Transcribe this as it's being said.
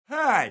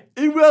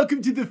and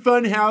welcome to the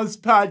Funhouse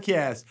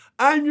Podcast.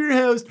 I'm your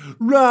host,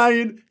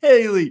 Ryan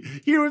Haley,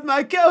 here with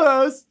my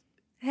co-host,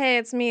 Hey,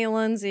 it's me,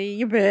 Lindsay,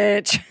 you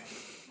bitch.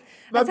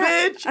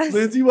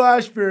 Lindsay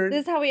Washburn.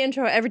 This is how we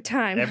intro every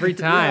time. Every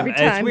time.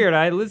 It's weird.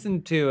 I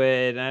listened to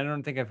it, and I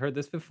don't think I've heard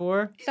this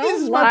before.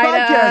 This is my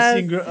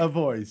podcasting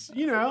voice,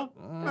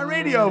 my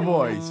radio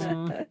voice.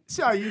 That's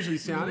how I usually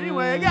sound.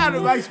 Anyway, I got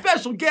my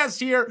special guest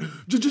here,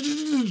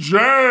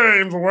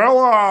 James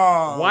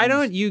Willa. Why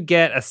don't you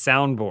get a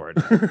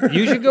soundboard?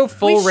 You should go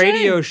full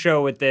radio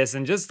show with this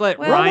and just let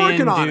Ryan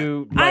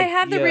do. I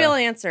have the real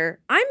answer.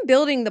 I'm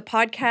building the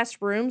podcast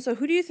room, so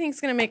who do you think is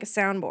going to make a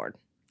soundboard?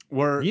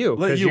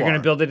 Because you're going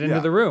to build it into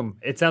the room.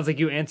 It sounds like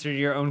you answered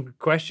your own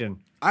question.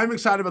 I'm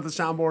excited about the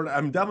soundboard.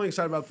 I'm definitely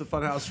excited about the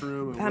Funhouse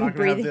room. And we're not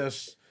going to have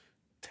this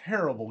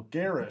terrible,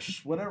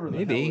 garish, whatever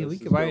the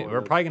hell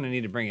we're probably going to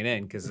need to bring it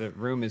in because the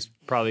room is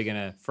probably going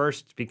to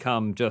first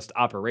become just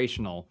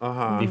operational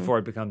before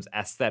it becomes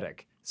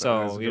aesthetic.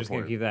 So you're just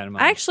going to keep that in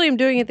mind. I actually am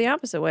doing it the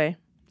opposite way.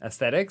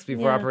 Aesthetics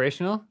before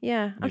operational?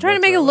 Yeah. I'm trying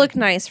to make it look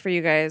nice for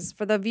you guys,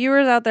 for the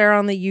viewers out there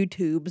on the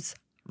YouTubes.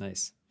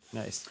 Nice.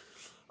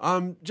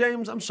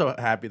 James, I'm so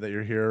happy that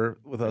you're here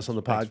with us on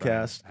the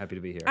podcast. Happy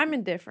to be here. I'm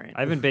indifferent.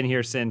 I haven't been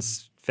here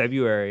since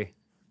February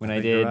when I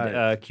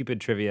did Cupid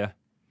trivia.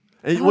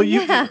 And,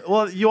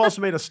 you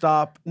also made a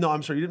stop. No,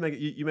 I'm sorry, you didn't make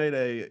it. You made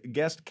a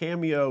guest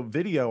cameo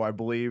video, I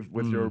believe,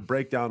 with your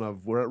breakdown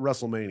of we're at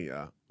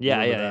WrestleMania.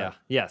 Yeah.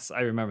 Yes,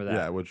 I remember that.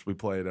 Yeah, which we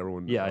played.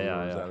 Everyone Yeah.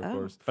 That, of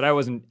course. But I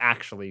wasn't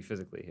actually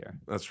physically here.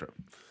 That's true.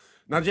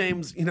 Now,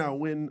 James,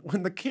 when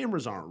the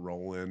cameras aren't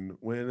rolling,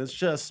 when it's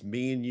just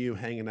me and you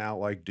hanging out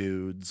like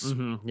dudes,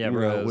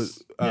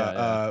 bros.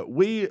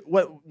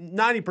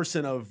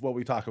 90% of what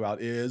we talk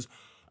about is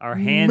our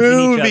hands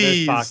movies. in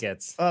each other's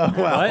pockets.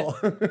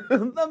 What?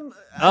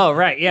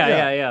 Right.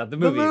 Yeah. The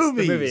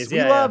movies.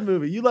 We love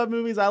movies. You love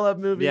movies. I love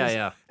movies.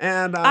 Yeah.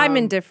 And I'm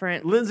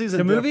indifferent. Lindsay's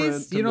to indifferent.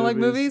 Movies? You don't like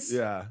movies?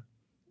 Yeah.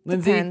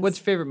 Lindsay, Depends. what's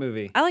your favorite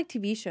movie? I like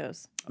TV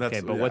shows. What's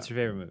your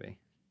favorite movie?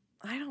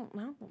 I don't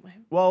know.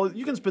 Well,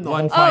 you can spend the One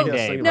whole fine podcast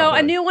day. thinking No, about a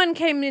it. new one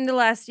came into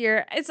last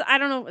year. I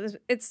don't know.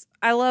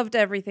 I loved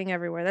Everything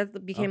Everywhere.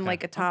 That became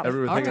like a top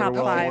Everything top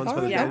Everywhere All at five. Once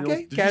by the Yeah. Daniels.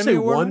 Okay. Did you Academy say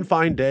Award? One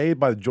Fine Day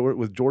with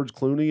George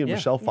Clooney and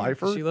Michelle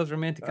Pfeiffer? She loves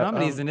romantic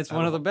comedies, and it's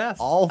one of the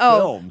best. All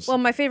films. Well,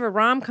 my favorite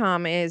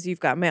rom-com is You've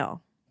Got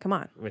Mail. Come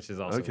on. Which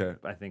is also,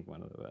 I think,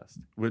 one of the best.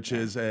 Which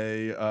is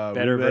a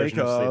Better remake version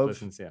of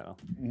Sleepless in Seattle.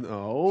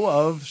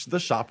 of The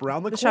Shop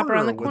Around the Corner. Shop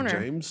Around the with Corner.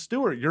 James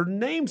Stewart, your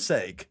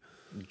namesake.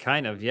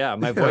 Kind of, yeah.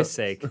 My voice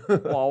sake.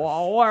 Well,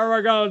 what are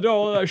we going to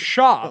do with the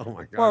shop? Oh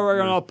my God. Where are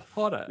we going to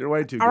put it? You're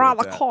way too good Around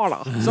at the that. corner.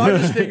 So I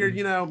just figured,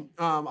 I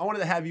wanted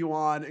to have you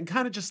on and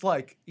kind of just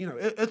like,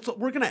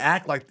 we're going to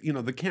act like,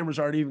 the cameras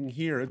aren't even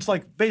here. It's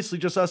like basically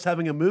just us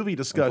having a movie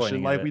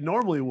discussion like we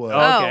normally would. Oh,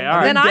 okay, all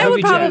right. Then I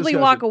would Debbie probably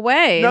walk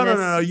away.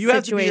 No. You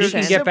have to be- You situation.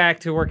 can get back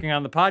to working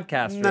on the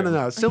podcast.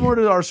 No. Similar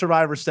to our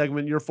Survivor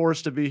segment, you're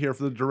forced to be here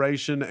for the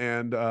duration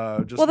and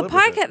just Well, the live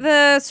with it. podcast,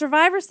 the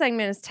Survivor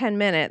segment is 10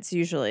 minutes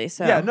usually.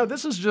 So Yeah, no,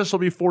 this will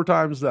be 4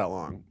 times that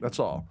long. That's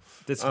all.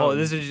 This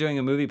is just doing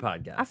a movie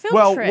podcast. I feel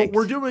Well, tricked.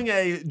 we're doing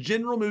a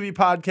general movie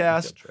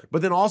podcast,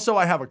 but then also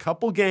I have a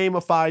couple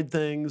gamified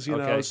things,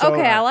 Okay. So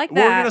Okay, I like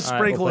We're that. going to All right,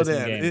 sprinkle we'll play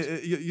it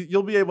some in.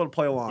 You'll be able to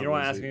play along. You don't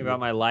want to ask me about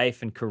my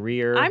life and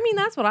career. I mean,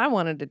 that's what I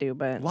wanted to do,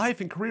 but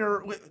life and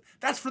career.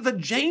 That's for the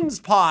James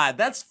Pod.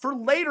 That's for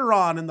later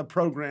on in the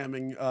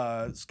programming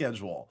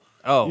schedule.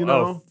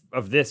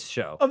 Of this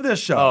show. Of this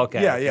show. Oh,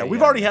 okay. Yeah.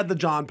 We've already had the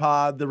John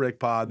Pod, the Rick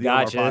Pod, the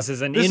Gotcha. Omar Pod. This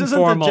is an isn't the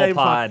informal James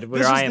pod where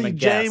this I is am the a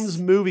guest. James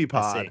Movie I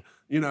Pod.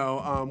 see.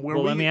 Where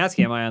Let me ask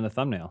you, am I on the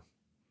thumbnail?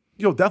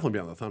 You'll definitely be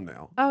on the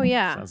thumbnail. oh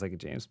yeah. Sounds like a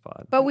James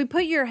pod. But we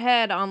put your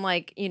head on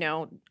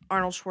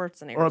Arnold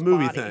Schwarzenegger Or a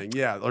movie body. thing,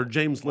 yeah. Or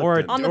James Or-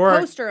 Lipton. On the Or-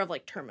 poster of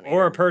Terminator.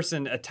 Or a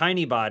person, a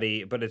tiny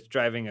body, but it's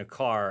driving a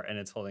car and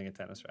it's holding a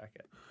tennis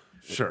racket.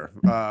 Sure.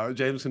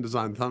 James can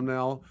design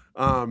thumbnail.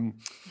 One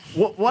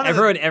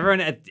of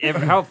Everyone,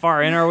 how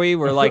far in are we?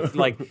 We're like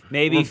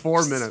maybe We're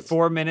 4 minutes.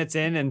 4 minutes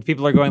in, and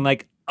people are going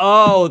like,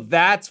 "Oh,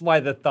 that's why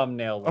the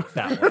thumbnail looked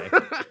that way."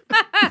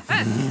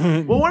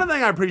 well, one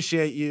thing I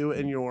appreciate you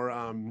and your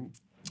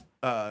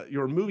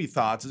movie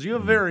thoughts is you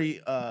have a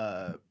very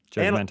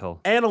Judgmental.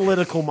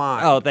 analytical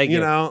mind. Oh, thank you.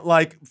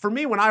 Like for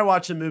me, when I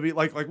watch a movie,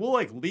 like we'll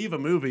leave a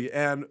movie,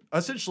 and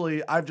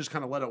essentially I've just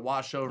kind of let it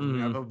wash over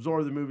me. I've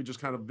absorbed the movie, just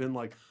kind of been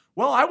like,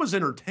 well, I was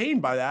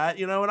entertained by that,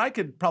 and I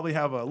could probably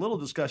have a little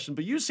discussion,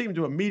 but you seem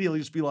to immediately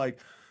just be like,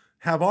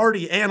 have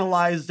already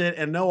analyzed it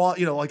and know all,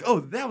 oh,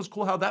 that was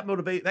cool how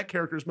that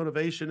character's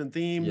motivation and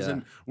themes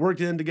and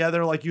worked in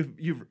together. Like you're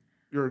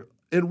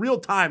in real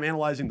time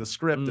analyzing the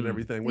script and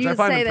everything, which You I would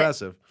find say that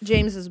impressive.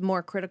 James is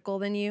more critical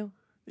than you.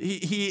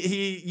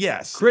 He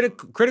yes.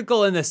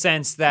 Critical in the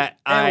sense that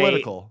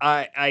Analytical.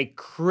 I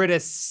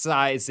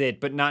criticize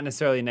it, but not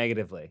necessarily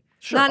negatively.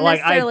 Sure. Not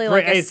necessarily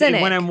like a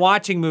cynic. When I'm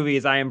watching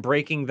movies, I am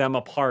breaking them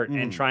apart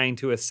and trying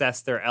to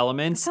assess their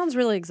elements. Sounds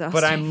really exhausting.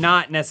 But I'm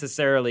not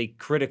necessarily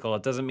critical.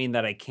 It doesn't mean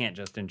that I can't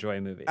just enjoy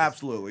movies.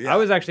 Absolutely. Yeah. I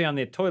was actually on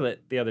the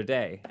toilet the other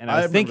day, and I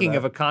was remember thinking that.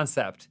 of a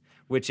concept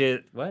which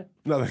is what?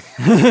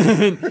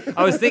 Nothing.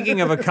 I was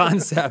thinking of a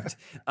concept,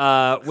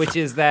 which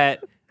is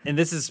that, and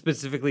this is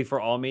specifically for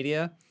all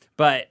media,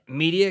 but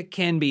media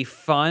can be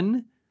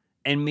fun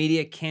and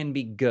media can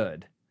be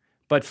good.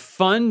 But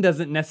fun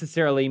doesn't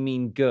necessarily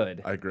mean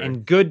good. I agree.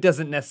 And good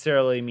doesn't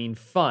necessarily mean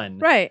fun.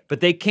 Right.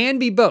 But they can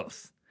be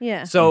both.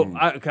 Yeah. So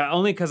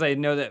only because I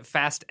know that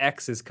Fast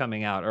X is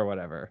coming out or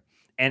whatever.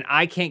 And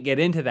I can't get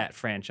into that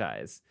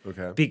franchise.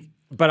 Okay.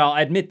 But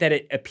I'll admit that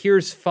it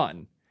appears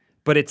fun,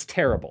 but it's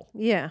terrible.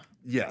 Yeah.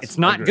 Yes. It's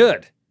not agreed.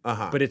 good,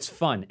 Uh-huh. but it's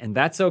fun. And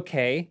that's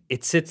okay.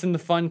 It sits in the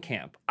fun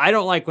camp. I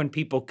don't like when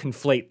people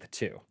conflate the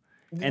two.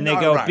 And they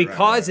go,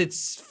 because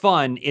it's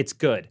fun, it's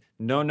good.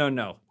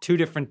 No. Two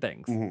different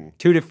things.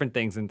 Two different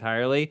things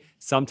entirely.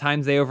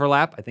 Sometimes they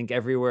overlap. I think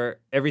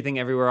everything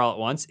everywhere all at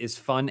once is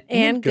fun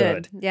and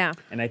good. Yeah.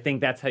 And I think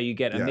that's how you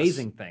get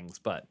amazing things.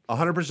 But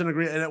 100%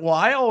 agree. And well,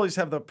 I always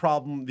have the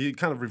problem, the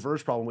kind of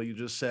reverse problem what you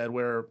just said,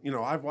 where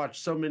I've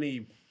watched so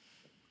many,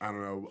 I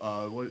don't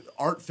know,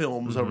 art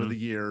films over the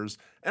years,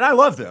 and I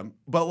love them,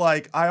 but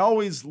like I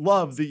always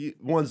love the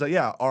ones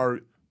that are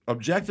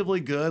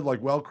objectively good,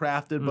 like well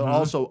crafted, but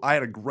also I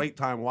had a great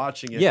time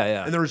watching it.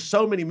 Yeah. And there's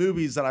so many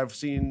movies that I've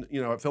seen,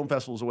 at film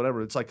festivals or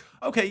whatever. It's like,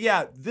 okay,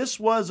 this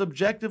was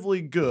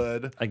objectively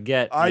good. I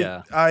get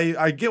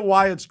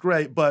why it's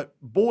great, but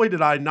boy,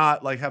 did I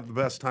not like have the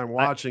best time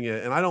watching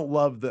it. And I don't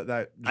love that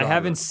genre. I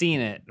haven't seen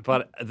it,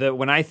 but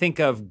when I think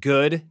of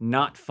good,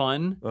 not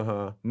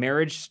fun,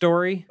 Marriage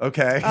Story.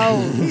 Okay.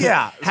 Oh.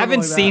 Yeah.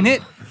 Haven't seen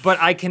it, but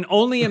I can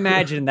only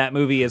imagine that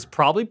movie is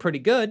probably pretty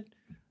good.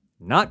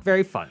 Not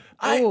very fun.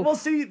 Well,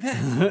 see,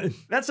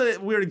 that's a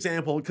weird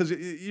example because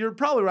you're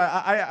probably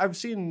right. I've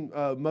seen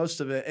most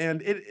of it,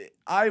 and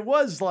it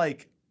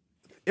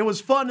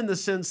was fun in the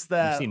sense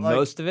that You've seen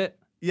most of it?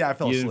 Yeah, I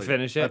fell asleep. You didn't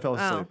finish it? I fell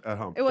asleep at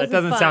home. It wasn't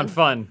That doesn't sound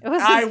fun. It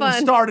wasn't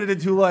fun. Started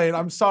it too late.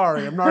 I'm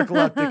sorry. I'm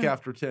narcoleptic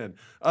after 10.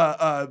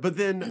 But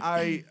then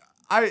I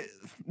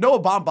Noah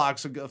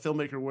Baumbach's a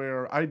filmmaker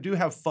where I do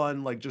have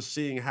fun, like just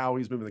seeing how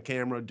he's moving the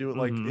camera, do it.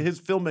 Like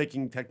his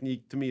filmmaking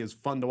technique to me is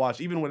fun to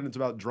watch, even when it's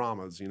about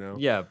dramas,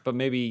 Yeah, but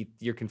maybe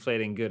you're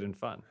conflating good and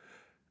fun.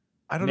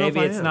 I don't know if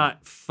Maybe I it's am.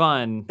 not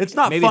fun. It's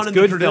not Maybe fun it's in the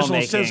good traditional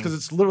filmmaking. sense because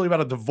it's literally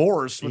about a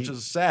divorce, which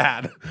is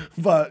sad.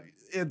 But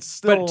it's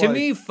still. But to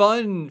me,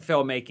 fun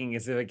filmmaking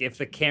is like if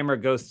the camera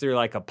goes through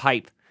like a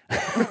pipe.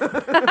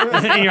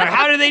 And you're like,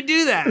 how do they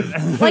do that?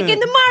 Like in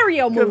the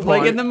Mario movie.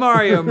 Like in the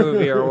Mario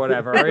movie or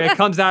whatever. Or it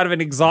comes out of an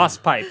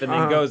exhaust pipe and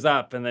then goes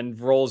up and then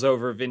rolls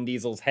over Vin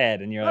Diesel's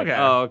head. And you're like,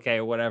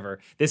 okay, whatever.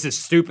 This is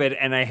stupid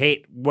and I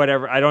hate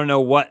whatever. I don't know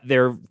what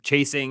they're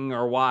chasing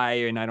or why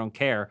and I don't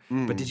care.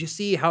 But did you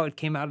see how it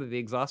came out of the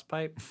exhaust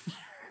pipe?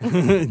 All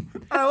right,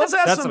 let's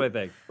ask That's what I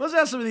think. Let's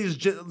ask some of these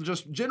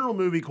just general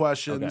movie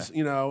questions,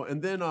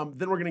 and then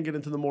we're gonna get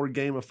into the more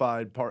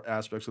gamified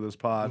aspects of this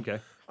pod.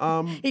 Okay.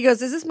 He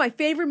goes, "Is this my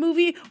favorite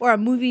movie or a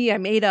movie I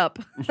made up?"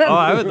 Oh,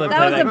 I would love to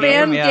play That was a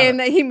band game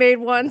that he made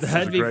once.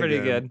 That'd be great pretty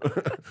game.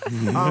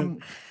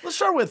 good. Let's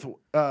start with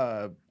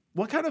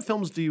what kind of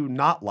films do you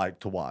not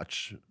like to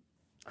watch?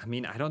 I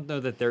mean, I don't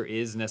know that there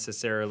is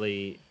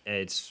necessarily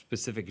a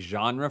specific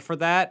genre for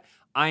that.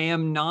 I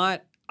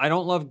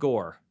don't love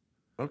gore.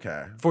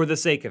 Okay. For the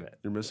sake of it.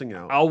 You're missing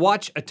out. I'll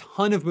watch a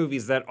ton of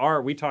movies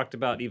we talked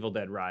about Evil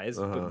Dead Rise,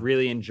 but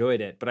really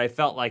enjoyed it. But I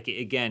felt like,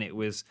 again, it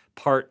was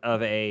part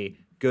of a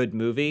good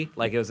movie,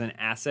 like it was an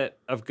asset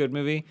of good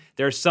movie.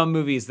 There are some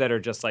movies that are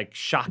just like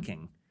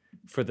shocking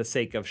for the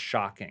sake of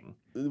shocking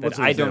What's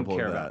that an I don't example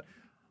care of about.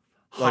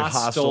 that? Like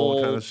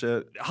Hostel kind of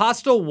shit?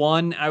 Hostel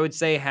 1, I would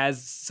say,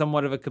 has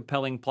somewhat of a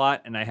compelling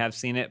plot, and I have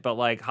seen it. But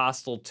like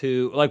Hostel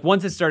 2, like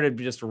once it started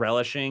just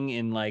relishing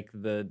in like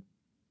the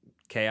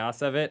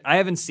chaos of it. I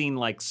haven't seen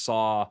like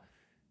Saw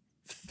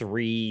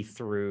 3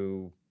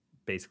 through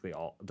basically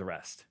all the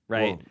rest,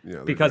 right? Well,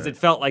 yeah, because great. it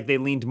felt like they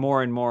leaned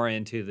more and more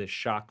into the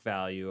shock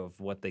value of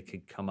what they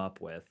could come up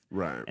with.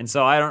 Right. And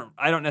so I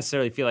don't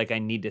necessarily feel like I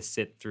need to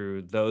sit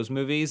through those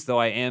movies, though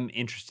I am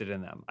interested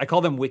in them. I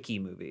call them wiki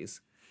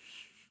movies.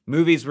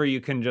 Movies where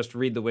you can just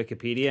read the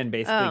Wikipedia and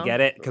basically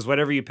get it, because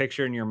whatever you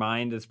picture in your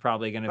mind is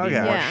probably going to be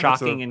more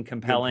shocking and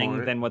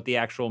compelling than what the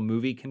actual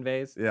movie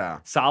conveys. Yeah.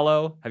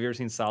 Salo. Have you ever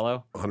seen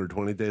Salo?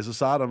 120 Days of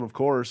Sodom, of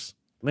course.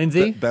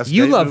 Lindsay, Best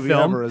you gay love movie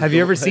film. ever, as Have you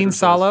Bill ever seen Hader says.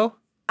 Salo?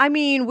 I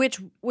mean,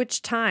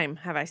 which time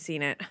have I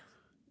seen it?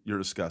 You're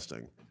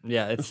disgusting.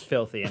 Yeah, it's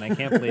filthy, and I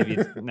can't believe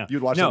you. No,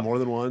 You'd watch it more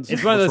than once?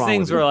 It's one of What's those wrong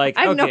things with where, you? like,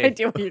 I have no okay,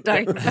 idea what you're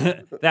talking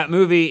about. that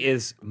movie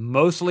is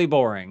mostly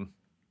boring.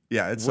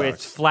 Yeah, it with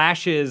sucks.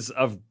 flashes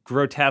of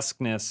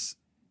grotesqueness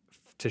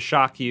to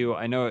shock you.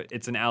 I know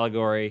it's an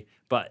allegory,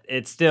 but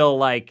it's still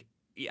like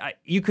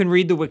you can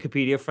read the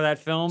Wikipedia for that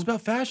film. It's about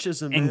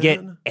fascism, and man.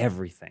 get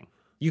everything.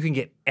 You can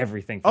get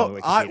everything from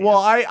the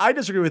Wikipedia. I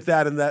disagree with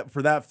that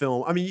for that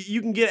film. I mean,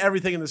 you can get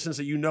everything in the sense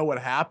that you know what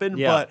happened,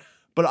 Yeah.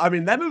 but I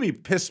mean, that movie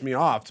pissed me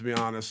off, to be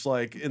honest,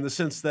 like in the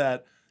sense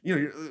that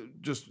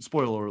just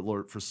spoiler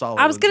alert for Solid.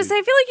 I was going to say,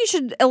 I feel like you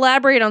should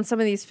elaborate on some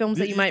of these films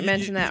that you might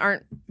mention that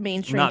aren't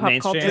mainstream Not pop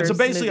mainstream. culture. It's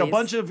basically a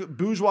bunch of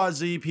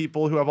bourgeoisie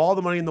people who have all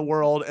the money in the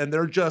world, and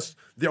they're just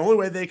the only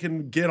way they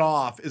can get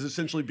off is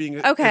essentially being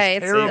as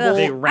terrible.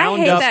 They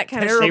round I hate up. that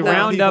kind of They shit.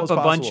 round people up as a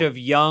bunch possible. of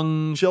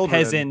young Children.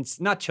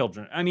 peasants, not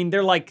children. I mean,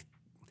 they're like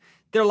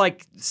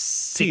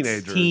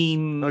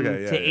 16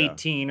 Okay, to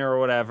 18 or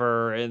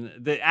whatever, and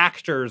the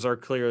actors are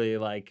clearly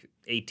like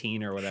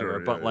 18 or whatever. Sure,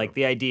 but like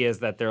the idea is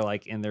that they're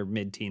like in their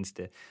mid-teens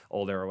to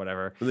older or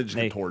whatever. And they just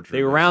get tortured,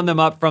 They round them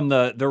up from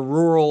the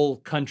rural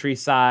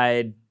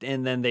countryside,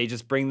 and then they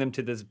just bring them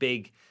to this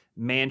big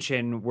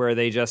mansion where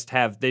they just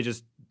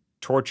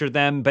torture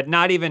them, but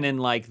not even in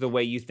like the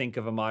way you think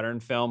of a modern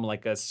film,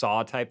 like a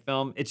Saw type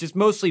film. It's just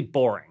mostly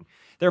boring.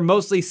 They're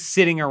mostly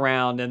sitting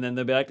around, and then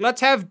they'll be like,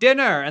 "Let's have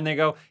dinner," and they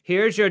go,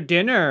 "Here's your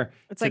dinner."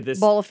 It's like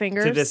bowl of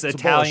fingers. To this It's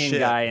a bowl of Italian shit.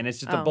 guy, and it's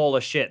just a bowl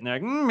of shit, and they're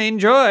like,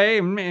 enjoy.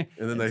 And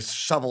then they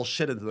shovel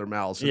shit into their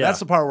mouths. So Yeah. that's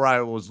the part where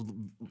I was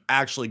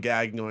actually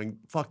gagging, going,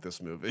 "Fuck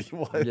this movie!"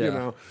 What, Yeah. You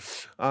know,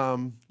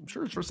 I'm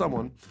sure it's for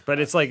someone.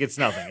 But it's like it's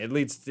nothing.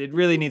 It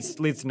really leads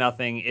to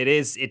nothing.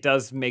 It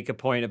does make a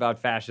point about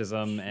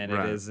fascism, and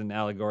Right. it is an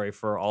allegory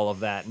for all of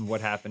that and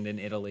what happened in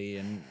Italy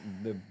and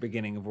the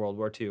beginning of World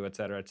War II, et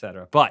cetera, et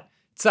cetera. But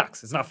it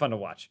sucks. It's not fun to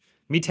watch.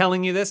 Me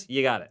telling you this,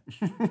 you got it.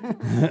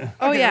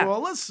 Oh, Okay, yeah.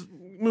 Well, let's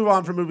move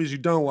on from movies you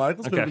don't like.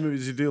 Let's move Okay. to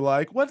movies you do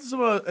like. What's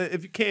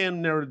if you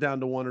can narrow it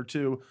down to one or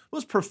two?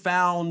 Most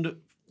profound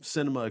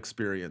cinema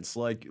experience,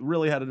 like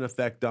really had an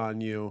effect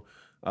on you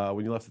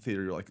when you left the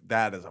theater? You're like,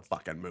 that is a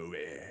fucking movie.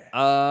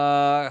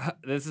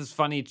 This is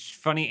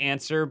funny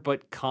answer,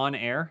 but Con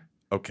Air.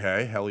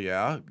 Okay, hell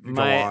yeah. Go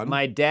on.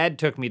 My dad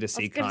took me to I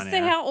see was going Con to say,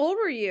 Air. how old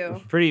were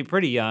you?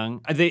 Pretty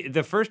young.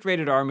 The first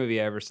rated R movie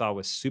I ever saw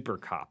was Super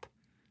Cop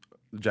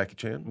Jackie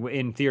Chan.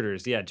 in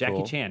theaters. Yeah, Jackie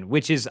Cool. Chan,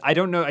 which is I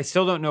don't know. I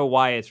still don't know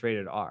why it's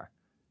rated R.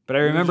 But I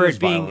remember There's it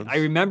being violence. I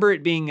remember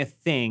it being a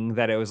thing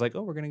that it was like,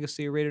 oh, we're gonna go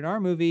see a rated R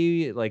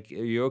movie. Like, are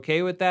you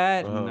okay with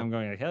that? And I'm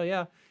going like, hell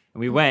yeah. And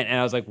we went, and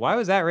I was like, why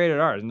was that rated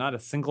R? There's not a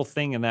single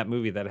thing in that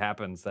movie that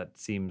happens that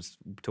seems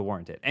to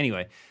warrant it.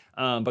 Anyway,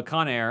 but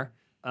Con Air,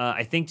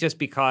 I think just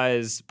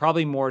because,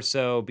 probably more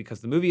so because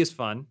the movie is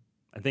fun.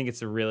 I think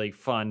it's a really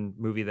fun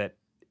movie that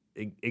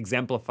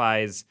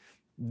exemplifies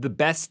the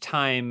best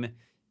time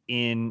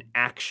in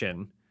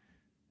action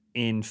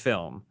in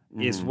film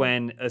is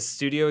when a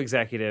studio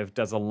executive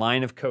does a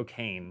line of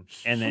cocaine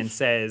and then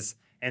says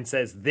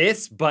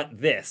this but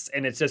this,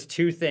 and it's just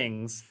two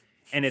things,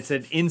 and it's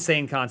an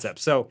insane concept.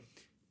 So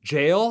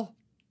jail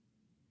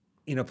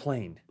in a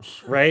plane,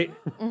 right?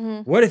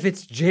 What if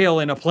it's jail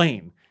in a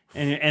plane?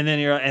 And then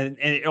and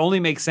it only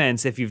makes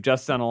sense if you've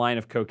just done a line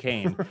of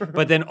cocaine.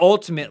 But then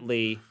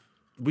ultimately,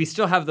 we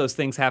still have those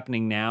things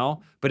happening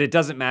now, but it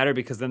doesn't matter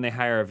because then they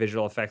hire a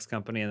visual effects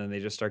company and then they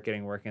just start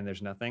getting work and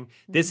there's nothing.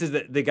 This is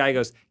the guy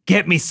goes,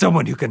 get me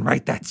someone who can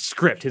write that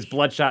script, his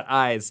bloodshot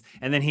eyes.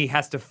 And then he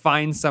has to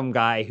find some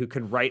guy who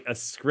can write a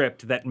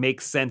script that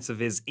makes sense of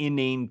his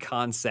inane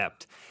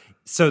concept.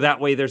 So that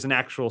way there's an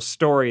actual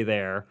story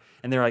there.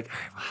 And they're like, all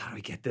right, well, how do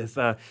we get this?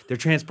 They're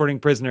transporting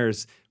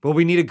prisoners. Well,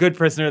 we need a good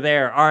prisoner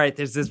there. All right,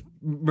 there's this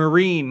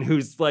Marine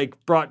who's like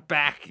brought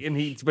back,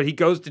 but he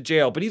goes to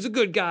jail, but he's a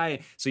good guy.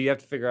 So you have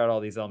to figure out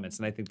all these elements.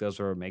 And I think those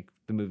will make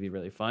the movie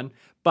really fun.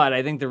 But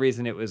I think the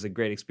reason it was a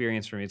great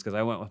experience for me is because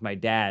I went with my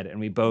dad and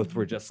we both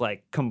were just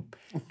like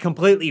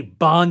completely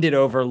bonded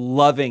over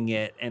loving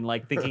it and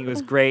like thinking it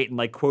was great and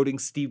like quoting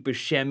Steve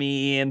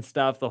Buscemi and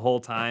stuff the whole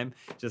time.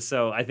 Just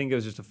so I think it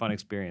was just a fun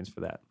experience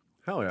for that.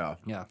 Hell yeah.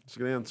 Yeah. That's a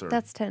good answer.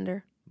 That's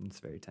tender. It's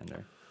very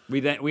tender.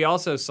 We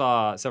also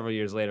saw several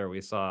years later.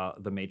 We saw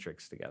The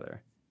Matrix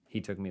together. He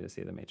took me to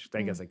see The Matrix.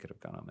 I guess I could have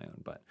gone on my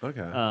own, but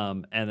Okay.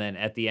 And then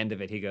at the end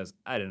of it, he goes,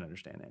 "I didn't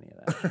understand any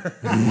of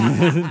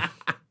that."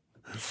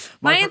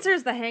 My answer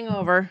is The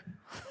Hangover.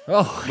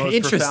 Oh, Most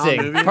interesting.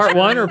 profound movie Part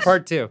 1 or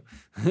part 2?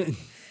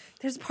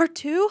 There's part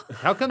 2?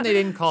 How come they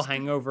didn't call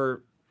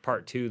Hangover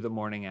Part 2 the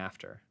morning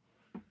after?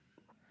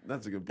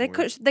 That's a good They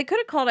point. could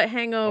have called it Hair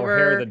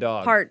Hangover the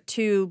Dog. Part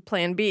 2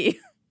 Plan B.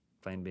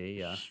 Plan B,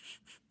 yeah.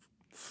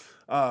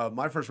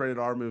 My first rated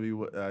R movie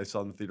I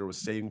saw in the theater was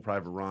Saving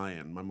Private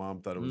Ryan. My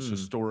mom thought it was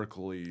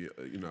historically,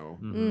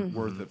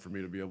 worth it for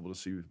me to be able to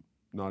see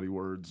naughty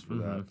words for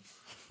that.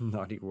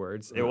 Naughty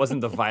words. It wasn't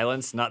the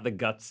violence, not the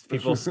guts,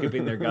 people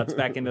scooping their guts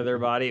back into their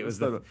body. It was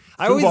The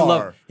I always FUBAR.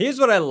 love, here's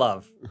what I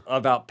love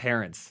about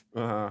parents.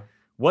 Uh-huh.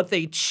 What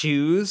they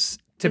choose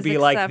to Is be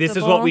like, this is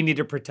what acceptable. we need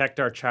to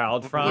protect our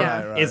child from,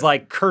 Yeah. Right, is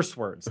like curse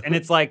words. And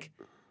it's like,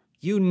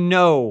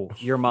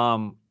 your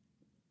mom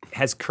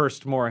has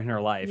cursed more in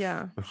her life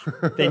Yeah.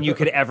 than you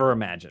could ever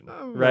imagine,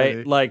 right?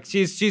 Really? Like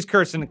she's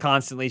cursing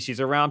constantly. She's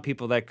around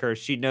people that curse.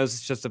 She knows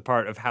it's just a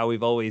part of how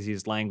we've always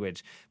used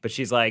language. But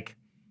she's like,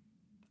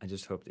 I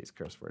just hope these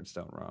curse words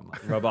don't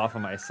rub off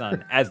on my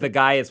son. As the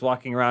guy is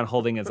walking around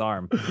holding his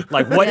arm,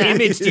 like, what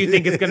image do you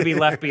think is going to be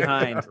left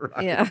behind?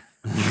 Yeah.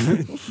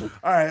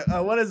 All right.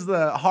 What is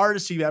the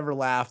hardest you've ever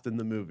laughed in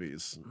the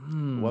movies?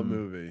 What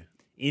movie?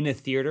 In a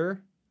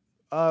theater,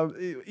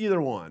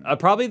 Either one.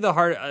 Probably the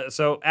hard.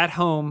 So at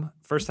home,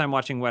 first time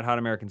watching Wet Hot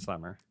American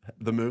Summer.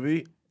 The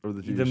movie or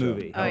the TV The show?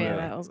 movie. Oh yeah,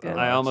 that was good.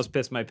 I almost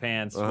pissed my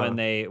pants when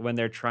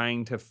they're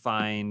trying to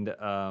find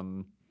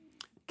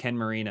Ken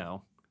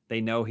Marino.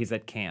 They know he's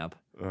at camp.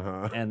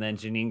 And then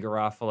Janine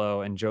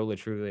Garofalo and Joe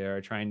Latruglia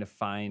are trying to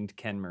find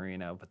Ken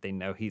Marino, but they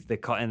know he's the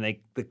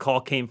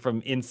call came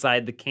from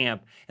inside the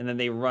camp, and then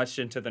they rush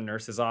into the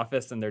nurse's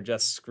office and they're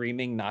just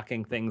screaming,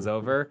 knocking things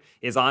over.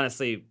 Is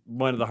honestly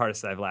one of the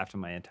hardest I've laughed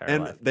in my entire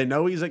life. And they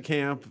know he's at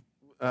camp.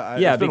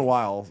 It's been a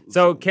while.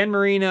 So Ken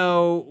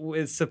Marino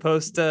is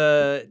supposed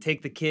to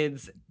take the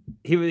kids.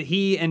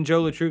 He and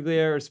Joe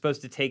Latruglia are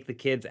supposed to take the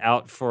kids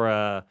out for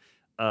a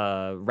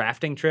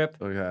rafting trip.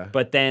 Okay.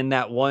 But then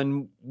that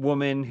one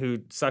woman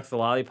who sucks the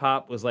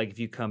lollipop was like, if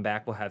you come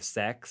back, we'll have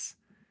sex.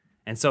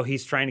 And so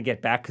he's trying to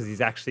get back because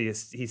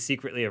he's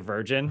secretly a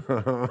virgin.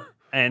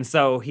 And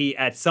so he,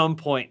 at some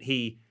point,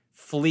 he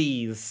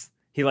flees.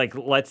 He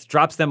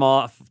drops them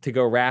off to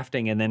go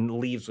rafting and then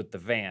leaves with the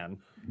van.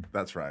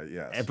 That's right,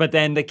 yes. But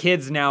then the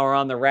kids now are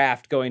on the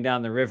raft going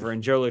down the river,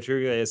 and Joe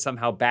Latruglia is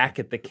somehow back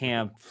at the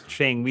camp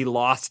saying, we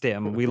lost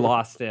him.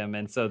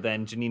 And so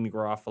then Janine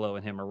Garofalo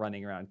and him are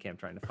running around camp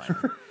trying to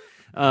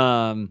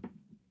find him.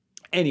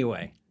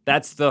 Anyway,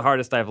 that's the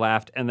hardest I've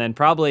laughed. And then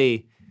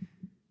probably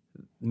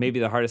maybe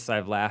the hardest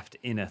I've laughed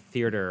in a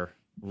theater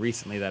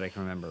recently that I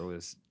can remember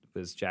was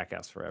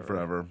Jackass Forever.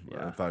 Forever.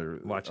 Yeah. I thought you were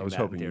watching. I was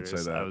hoping you'd say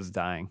that. I was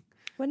dying.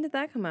 When did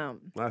that come out?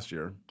 Last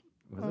year.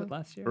 Was it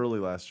last year? Early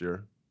last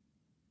year.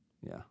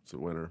 Yeah. It's a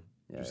winter.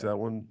 Yeah, Did you see that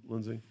one,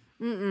 Lindsay?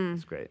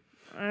 It's great.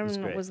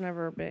 Was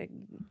never a big.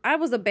 I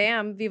was a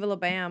Bam, Viva La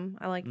Bam.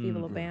 I like Viva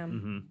La Bam.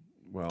 Mm-hmm.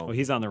 Well,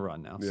 He's on the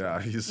run now.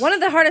 Yeah, he's One of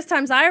the hardest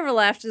times I ever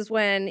left is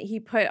when he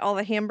put all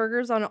the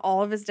hamburgers on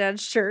all of his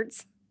dad's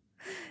shirts.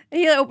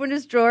 He opened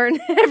his drawer and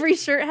every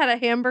shirt had a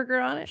hamburger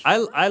on it.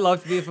 I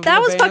loved Viva That La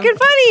was Bam, fucking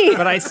funny.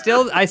 But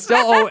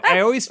I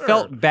always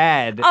felt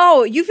bad.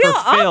 Oh, you feel for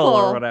awful Phil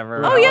or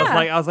whatever. Oh yeah.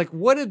 I was like,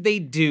 what did they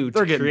do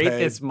They're to getting create paid.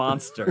 this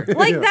monster?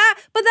 Like that,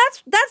 but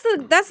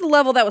that's the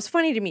level that was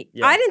funny to me.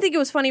 Yeah. I didn't think it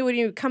was funny when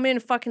you come in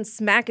and fucking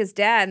smack his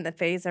dad in the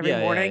face every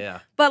morning. Yeah.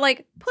 But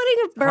like putting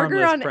a burger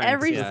Harmless on pranks,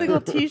 every yeah.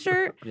 single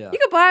t-shirt, Yeah. you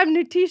could buy him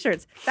new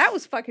t-shirts. That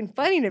was fucking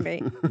funny to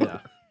me.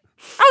 Yeah.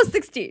 I was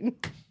 16.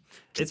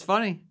 It's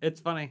funny.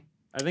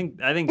 I think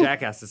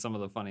Jackass is some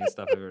of the funniest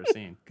stuff I've ever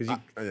seen because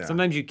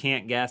sometimes you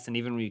can't guess, and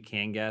even when you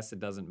can guess, it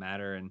doesn't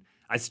matter. And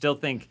I still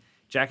think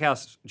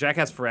Jackass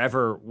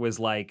Forever was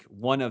like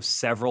one of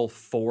several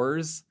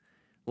fours,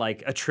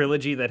 like a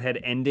trilogy that had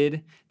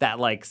ended. That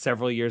like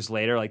several years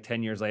later, like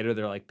 10 years later,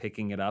 they're like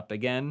picking it up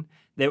again.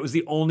 That was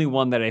the only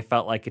one that I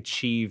felt like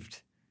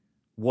achieved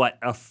what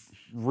a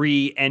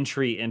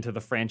re-entry into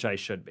the franchise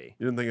should be.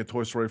 You didn't think of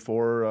Toy Story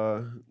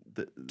 4?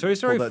 Toy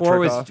Story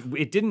 4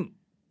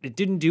 it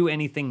didn't do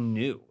anything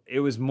new. It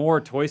was more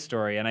Toy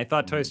Story, and I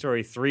thought Toy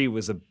Story 3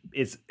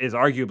 is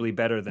arguably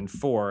better than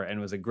 4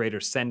 and was a greater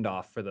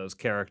send-off for those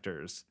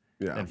characters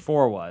than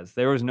 4 was.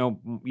 You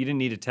didn't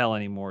need to tell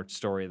any more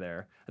story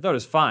there. I thought it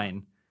was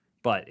fine,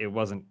 but it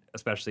wasn't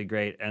especially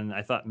great, and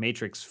I thought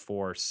Matrix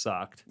 4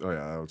 sucked. Oh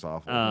yeah, that was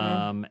awful.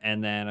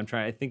 And then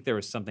I think there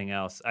was something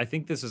else. I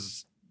think this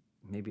is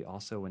maybe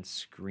also when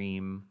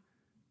Scream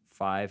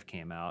 5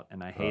 came out,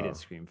 and I hated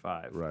Scream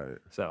 5. Right.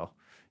 So,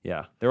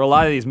 yeah, there were a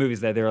lot of these movies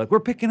that they were like, we're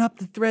picking up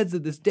the threads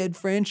of this dead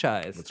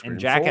franchise. And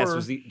Jackass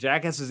was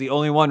the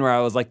only one where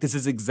I was like, this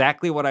is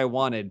exactly what I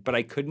wanted, but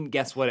I couldn't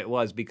guess what it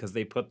was because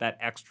they put that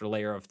extra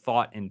layer of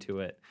thought into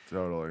it.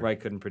 Totally. Where I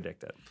couldn't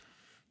predict it.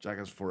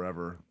 Jackass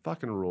Forever.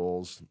 Fucking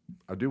rules.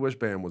 I do wish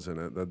Bam was in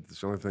it. That's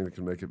the only thing that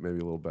can make it maybe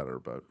a little better,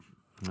 but...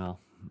 Well,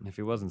 if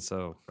he wasn't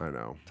so I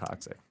know.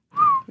 toxic.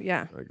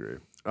 Yeah. I agree.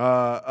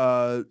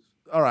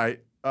 All right.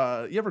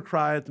 You ever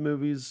cry at the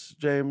movies,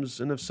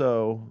 James? And if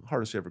so,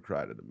 hardest you ever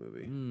cried at a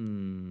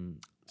movie?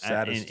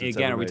 Saddest. And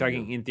again, are we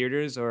talking in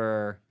theaters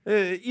or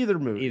either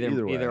movie?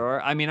 Either way. Either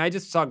or. I mean, I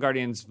just saw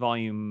Guardians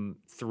Volume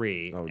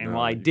 3, and no,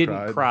 while I you didn't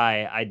cried?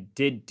 cry, I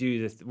did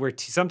do this. Where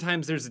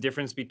sometimes there's a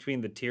difference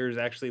between the tears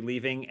actually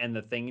leaving and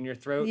the thing in your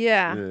throat.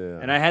 Yeah.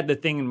 And I had the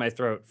thing in my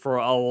throat for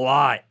a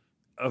lot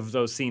of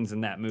those scenes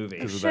in that movie.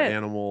 Because of the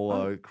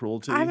animal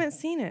cruelty. I haven't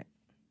seen it.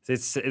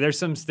 There's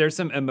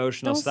some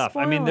emotional Don't stuff.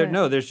 I mean,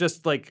 spoil it. there's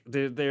just like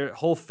their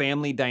whole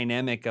family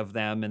dynamic of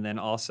them, and then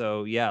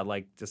also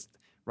like just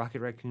Rocket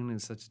Raccoon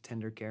is such a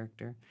tender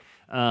character.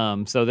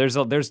 So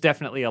there's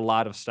definitely a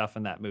lot of stuff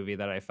in that movie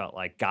that I felt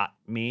like got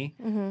me.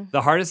 Mm-hmm.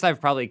 The hardest I've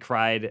probably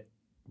cried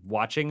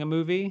watching a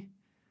movie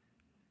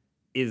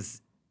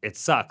is it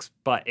sucks,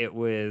 but it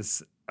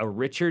was a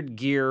Richard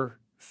Gere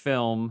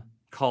film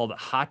called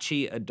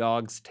Hachi: A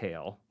Dog's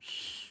Tale.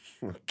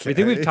 Okay. I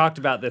think we've talked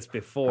about this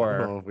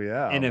before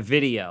in a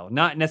video.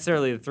 Not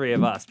necessarily the three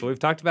of us, but we've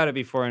talked about it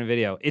before in a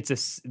video.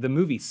 The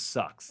movie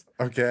sucks.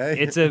 Okay.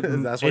 It's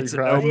That's what it's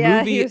you a cried?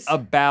 movie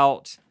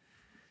about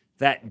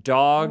that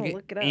dog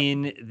look it up.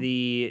 in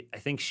the, I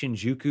think,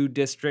 Shinjuku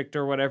district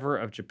or whatever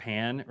of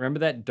Japan. Remember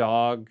that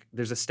dog?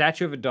 There's a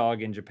statue of a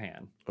dog in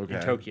Japan, in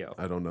Tokyo.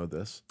 I don't know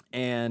this.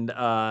 And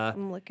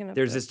I'm looking up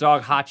there's this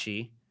dog,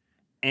 Hachi,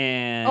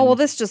 And Oh, well,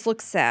 this just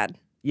looks sad.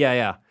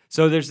 yeah.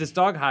 So there's this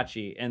dog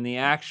Hachi, and the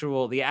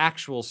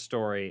actual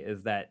story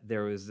is that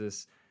there was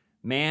this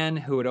man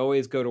who would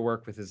always go to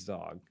work with his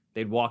dog.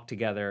 They'd walk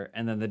together,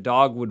 and then the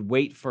dog would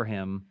wait for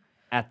him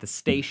at the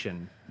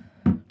station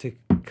to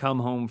come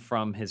home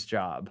from his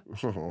job.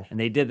 And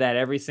they did that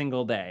every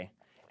single day.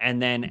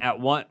 And then at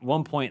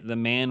one point, the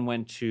man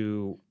went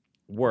to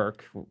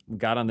work,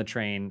 got on the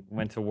train,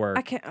 went to work.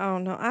 I can't. Oh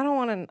no, I don't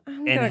want to.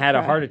 And had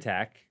a heart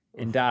attack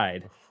and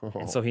died.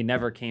 And so he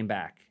never came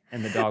back.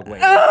 And the dog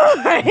waited.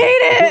 Oh, I hate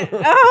it.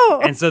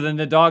 Oh. And so then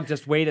the dog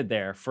just waited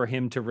there for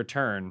him to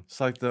return.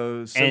 It's like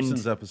the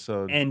Simpsons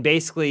episode. And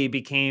basically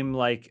became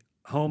like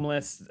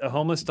a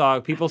homeless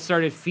dog. People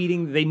started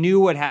feeding. They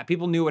knew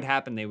people knew what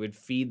happened. They would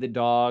feed the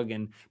dog,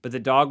 but the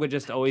dog would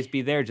just always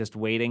be there, just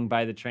waiting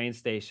by the train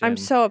station. I'm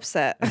so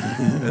upset.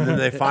 And then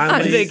they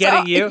finally... Are they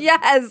getting you?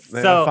 Yes.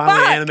 They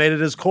finally animated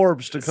his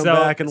corpse to come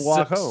back and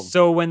walk home.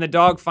 So when the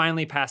dog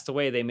finally passed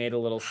away, they made a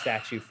little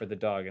statue for the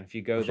dog. And if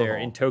you go there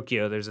in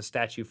Tokyo, there's a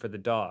statue for the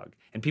dog.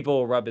 And people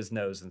will rub his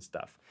nose and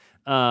stuff.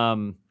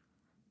 And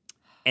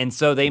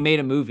so they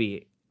made a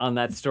movie on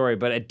that story,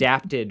 but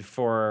adapted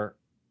for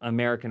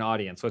American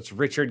audience. So it's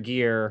Richard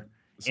Gere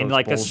in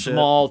like a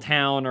small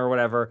town or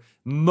whatever.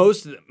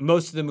 Most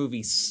of the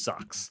movie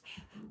sucks.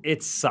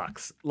 It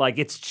sucks. Like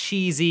it's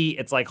cheesy.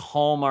 It's like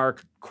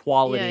Hallmark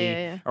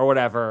quality or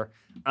whatever.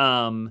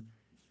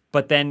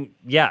 But then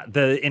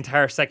the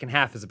entire second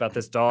half is about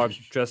this dog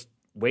just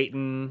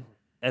waiting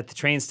at the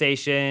train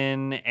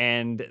station,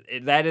 and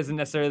that isn't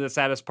necessarily the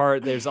saddest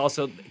part. There's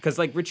also, because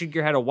like Richard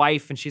Gere had a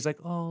wife, and she's like,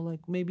 oh, like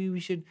maybe we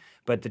should,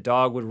 but the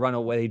dog would run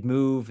away, they'd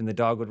move, and the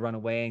dog would run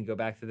away and go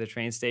back to the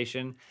train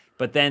station.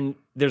 But then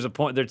there's a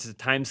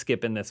time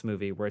skip in this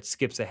movie where it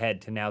skips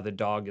ahead to now the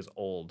dog is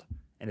old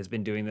and has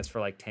been doing this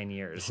for like 10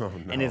 years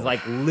and is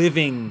like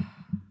living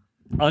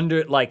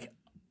under, like,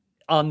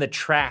 on the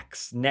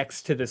tracks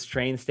next to this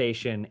train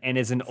station, and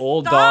is an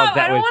old dog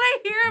that would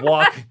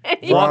walk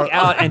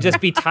out and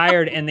just be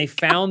tired. And they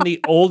found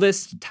the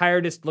oldest,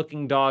 tiredest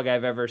looking dog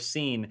I've ever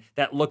seen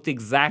that looked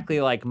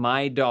exactly like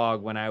my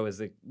dog when I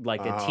was a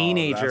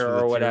teenager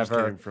or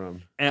whatever.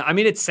 And I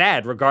mean, it's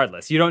sad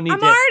regardless. You don't need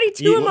I'm already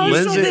too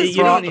emotional.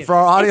 Lindsay, for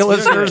our audio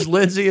listeners,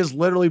 Lindsay is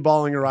literally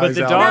bawling her eyes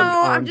out. No,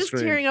 I'm just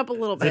tearing up a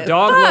little bit. The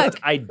dog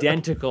looked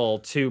identical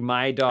to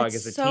my dog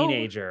as a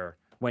teenager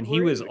when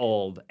he was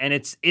old, and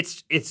it's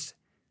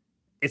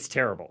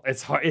terrible.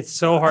 It's hard. It's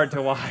so hard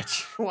to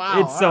watch.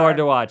 Wow, it's so hard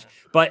to watch.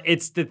 But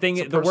it's the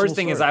thing. The worst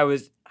thing is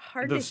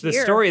the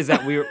story is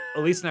that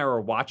Elise and I were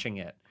watching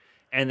it,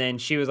 and then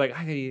she was like,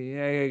 I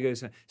gotta go.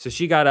 So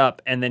she got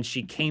up, and then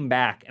she came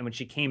back, and when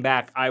she came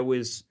back, I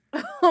was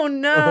oh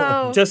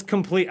no,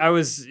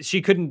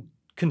 she couldn't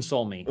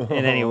console me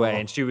in any way,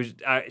 and she was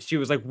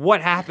like,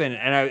 what happened?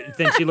 And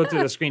then she looked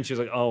at the screen, she was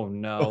like, oh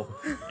no.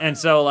 And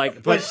so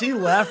like, but she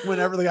left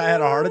whenever the guy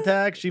had a heart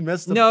attack. She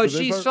missed she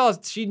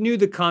knew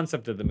the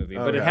concept of the movie,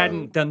 but it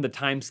hadn't done the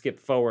time skip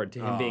forward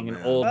to him being an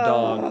old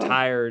dog,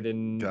 tired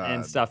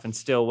and stuff, and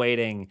still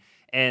waiting.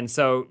 And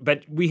so,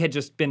 but we had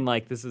just been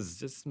like, this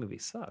movie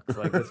sucks.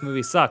 Like, this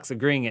movie sucks,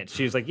 agreeing it.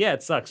 She was like, yeah,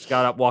 it sucks.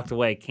 Got up, walked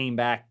away, came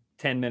back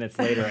 10 minutes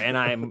later, and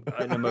I'm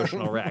an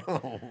emotional wreck.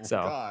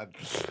 God.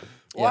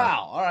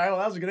 Wow. All right. Well,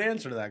 that was a good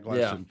answer to that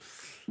question.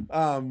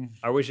 Yeah.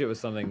 I wish it was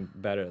something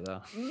better, though.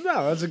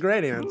 No, that's a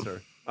great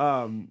answer.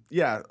 One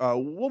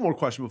more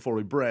question before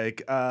we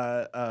break.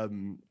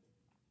 Scaredest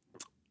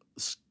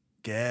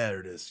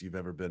you've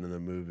ever been in a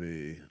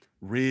movie?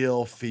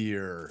 Real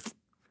fear.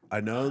 I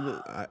know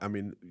that. I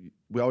mean,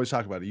 we always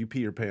talk about it. You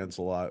pee your pants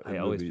a lot. I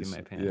always pee my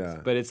pants.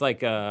 But it's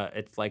like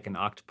an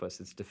octopus.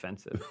 It's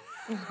defensive.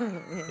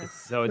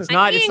 It's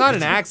not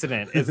an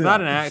accident. It's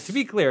not an to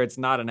be clear, it's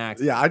not an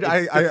accident.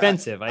 Yeah, it's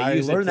defensive. I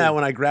learned that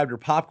when I grabbed your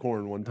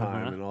popcorn one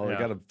time, and I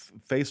got a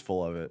face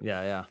full of it.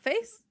 Yeah.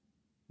 Face?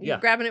 You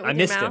grabbing it with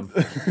your mouth?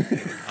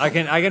 Him. I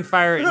can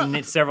fire it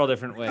in several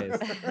different ways.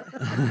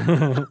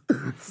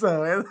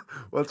 So,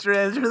 what's your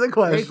answer to the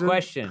question? Great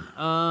question.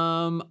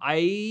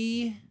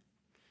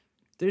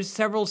 There's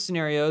several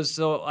scenarios.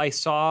 So I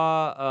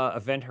saw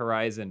Event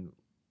Horizon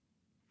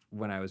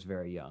when I was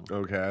very young.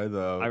 Okay, I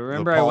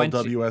remember the Paul I went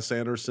W.S.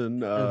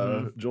 Anderson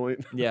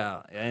joint.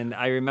 Yeah, and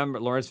I remember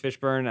Lawrence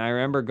Fishburne. I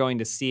remember going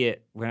to see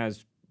it when I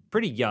was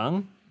pretty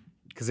young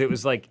because it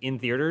was like in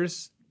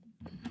theaters.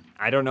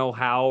 I don't know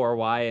how or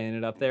why I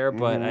ended up there,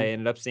 but I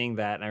ended up seeing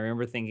that, and I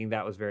remember thinking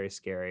that was very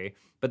scary.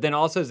 But then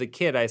also as a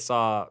kid, I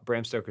saw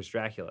Bram Stoker's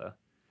Dracula.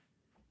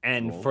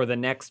 And for the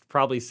next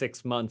probably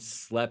 6 months,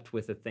 slept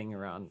with a thing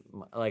around,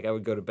 like I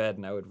would go to bed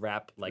and I would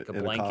wrap like a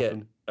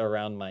blanket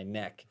around my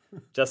neck,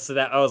 just so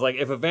that I was like,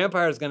 if a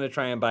vampire is going to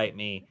try and bite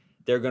me,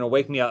 they're going to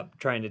wake me up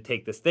trying to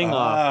take this thing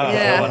off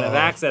because I want to have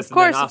access.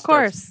 Of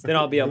course. Then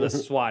I'll be able to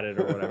swat it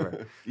or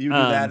whatever. You do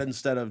that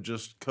instead of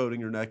just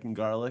coating your neck in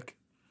garlic?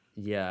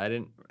 Yeah, I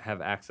didn't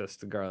have access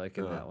to garlic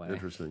in that way.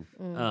 Interesting.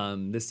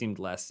 This seemed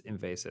less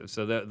invasive.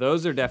 So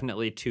those are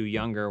definitely two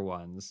younger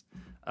ones.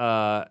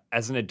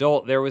 As an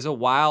adult, there was a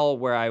while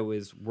where I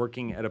was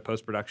working at a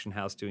post-production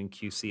house doing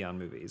QC on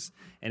movies.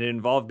 And it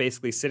involved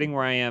basically sitting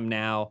where I am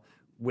now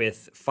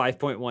with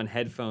 5.1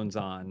 headphones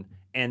on,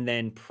 and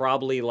then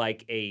probably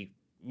like a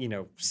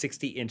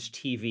 60-inch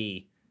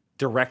TV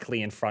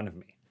directly in front of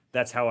me.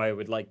 That's how I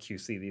would like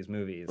QC these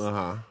movies.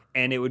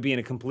 And it would be in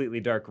a completely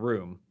dark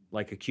room,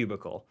 like a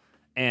cubicle.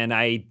 And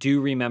I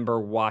do remember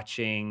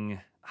watching,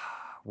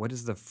 what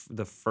is the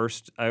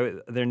first,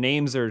 their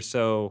names are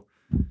so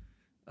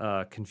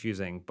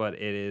confusing, but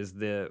it is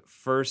the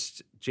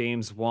first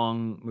James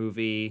Wong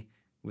movie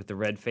with the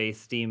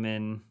red-faced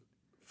demon.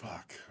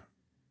 Fuck.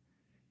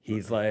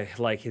 He's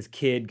like his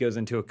kid goes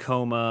into a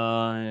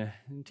coma,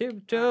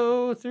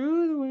 tiptoe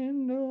through the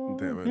window.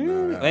 Damn it,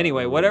 no.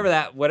 Anyway, whatever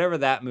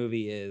that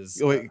movie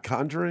is. Oh, wait,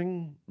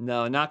 Conjuring?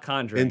 No, not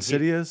Conjuring.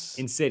 Insidious?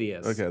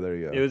 Insidious. Okay, there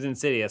you go. It was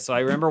Insidious. So I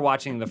remember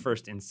watching the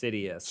first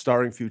Insidious.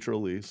 Starring Future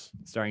Elise.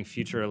 Starring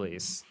Future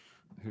Elise.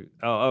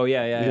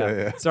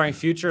 Yeah. Starring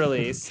Future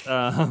Elise.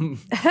 I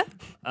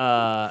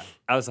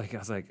was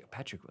like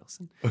Patrick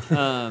Wilson.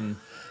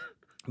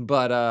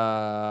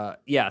 But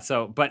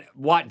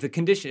what the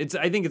condition?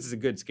 I think it's a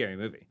good scary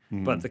movie.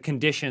 But the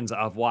conditions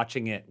of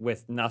watching it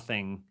with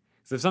nothing.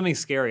 So if something's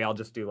scary, I'll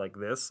just do like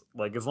this.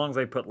 Like as long as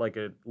I put like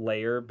a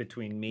layer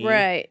between me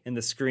and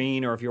the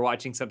screen, or if you're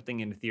watching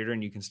something in a theater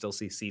and you can still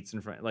see seats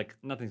in front, like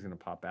nothing's gonna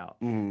pop out.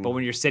 But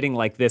when you're sitting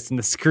like this and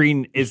the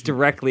screen is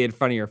directly in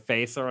front of your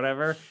face or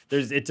whatever,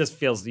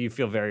 you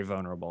feel very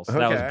vulnerable. So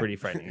that was a pretty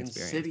frightening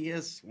experience.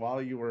 Insidious while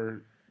you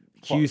were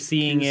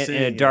QCing it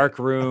in a dark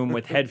room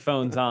with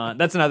headphones on.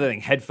 That's another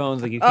thing.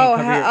 Headphones, like you can't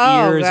cover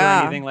your ears or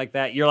anything like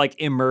that. You're like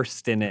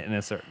immersed in it in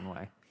a certain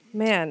way.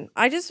 Man,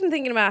 I just been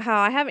thinking about how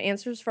I have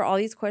answers for all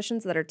these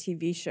questions that are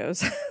TV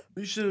shows.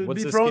 You should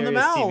What's be the throwing them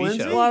scariest out, TV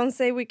Lindsay. show? Well, and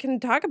say we can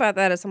talk about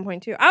that at some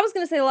point too. I was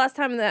gonna say the last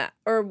time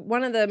or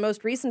one of the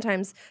most recent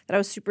times that I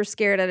was super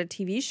scared at a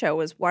TV show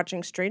was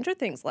watching Stranger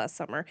Things last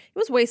summer. It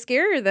was way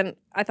scarier than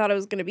I thought it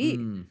was gonna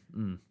be.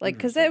 Like,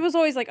 because it was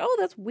always like, oh,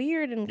 that's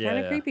weird and kind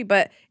of creepy,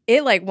 but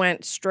it like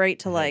went straight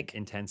to like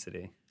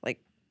intensity. Like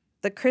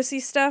the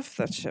Chrissy stuff.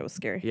 That shit was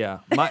scary. Yeah,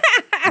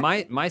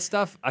 my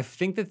stuff. I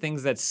think the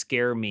things that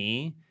scare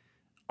me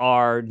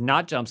are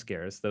not jump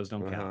scares. Those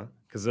don't count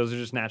because those are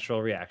just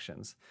natural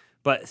reactions.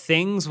 But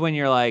things when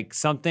you're like,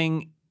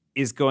 something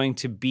is going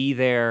to be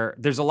there.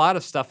 There's a lot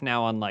of stuff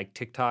now on like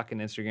TikTok and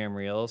Instagram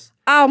Reels.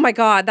 Oh my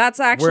God, that's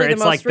actually where the it's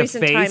most like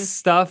recent the face time.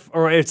 stuff,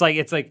 or it's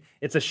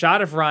a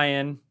shot of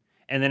Ryan,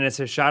 and then it's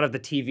a shot of the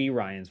TV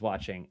Ryan's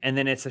watching, and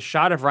then it's a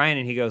shot of Ryan,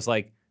 and he goes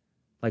like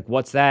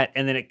what's that?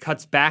 And then it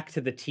cuts back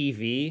to the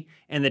TV,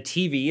 and the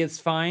TV is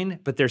fine,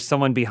 but there's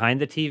someone behind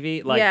the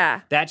TV. Like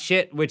that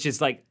shit, which is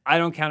like, I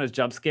don't count as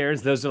jump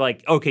scares. Those are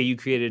like, okay, you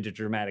created a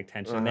dramatic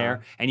tension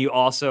there. And you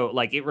also,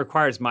 like, it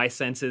requires my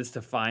senses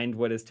to find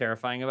what is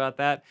terrifying about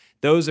that.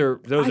 Those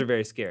are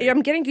very scary.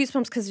 I'm getting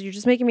goosebumps because you're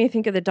just making me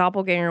think of the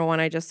doppelganger one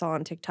I just saw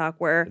on TikTok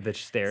where the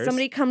stairs.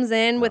 Somebody comes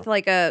in with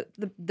like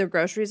the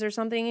groceries or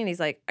something, and he's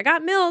like, I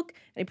got milk.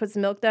 And he puts the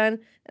milk down,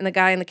 and the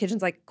guy in the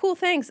kitchen's like, cool,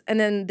 thanks. And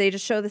then they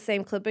just show the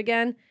same clip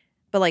again,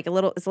 but like it's a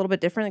little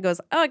bit different. It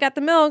goes, oh, I got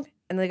the milk.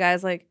 And the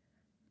guy's like,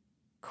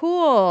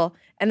 cool.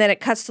 And then it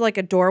cuts to like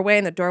a doorway,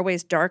 and the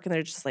doorway's dark, and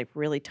they're just like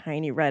really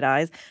tiny red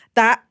eyes.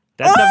 That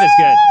stuff is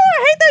good.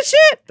 I hate that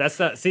shit. That's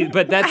not, see,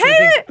 but that's I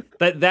hate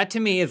it. That to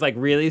me is like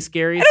really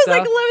scary and stuff. It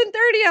was like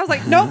 11:30. I was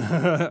like,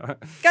 nope,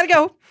 gotta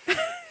go.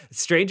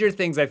 Stranger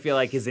Things, I feel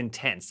like, is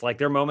intense. Like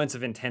there are moments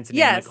of intensity.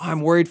 Yes. I'm like,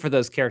 I'm worried for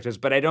those characters,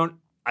 but I don't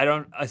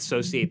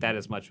associate that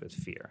as much with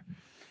fear.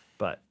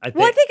 But I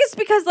think it's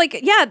because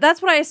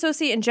that's what I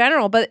associate in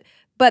general. But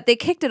they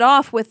kicked it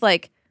off with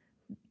like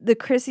the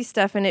Chrissy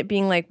stuff and it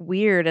being like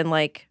weird and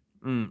like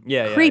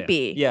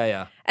creepy.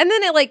 Yeah. And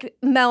then it like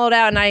mellowed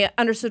out and I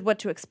understood what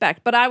to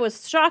expect. But I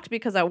was shocked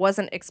because I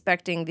wasn't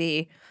expecting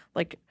the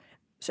like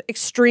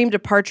extreme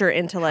departure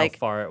into like how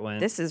far it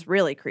went. This is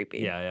really creepy.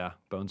 Yeah.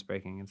 Bones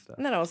breaking and stuff.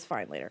 And then I was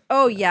fine later.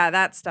 Oh yeah,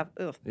 that stuff.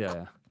 Ugh.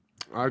 Yeah.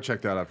 I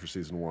checked that after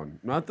season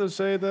 1. Not to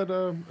say that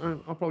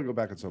I'll probably go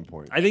back at some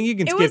point. I think you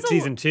can skip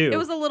season 2. It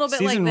was a little bit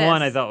season like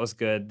 1 this. I thought was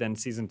good. Then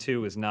season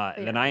 2 was not.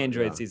 And then I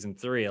enjoyed season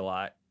 3 a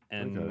lot.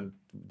 And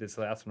this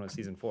last one was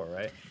season 4,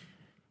 right?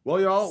 Well,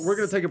 y'all, we're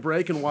going to take a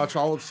break and watch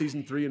all of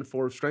season 3 and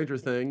 4 of Stranger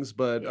Things.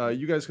 But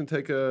you guys can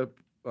take a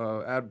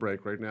ad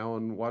break right now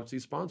and watch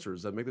these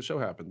sponsors that make the show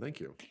happen.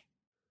 Thank you.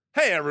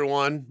 Hey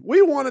everyone,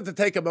 we wanted to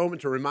take a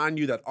moment to remind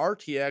you that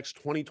RTX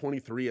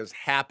 2023 is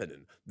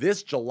happening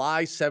this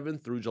July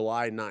 7th through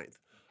July 9th.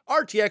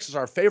 RTX is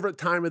our favorite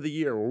time of the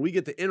year where we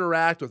get to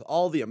interact with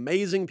all the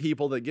amazing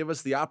people that give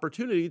us the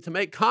opportunity to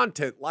make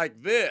content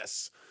like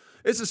this.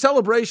 It's a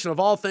celebration of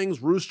all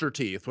things Rooster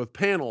Teeth with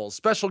panels,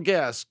 special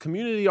guests,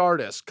 community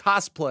artists,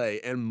 cosplay,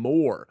 and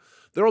more.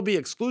 There will be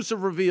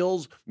exclusive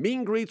reveals, meet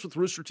and greets with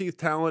Rooster Teeth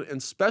talent,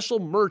 and special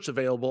merch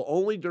available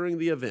only during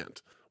the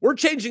event. We're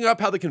changing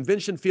up how the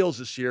convention feels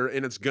this year,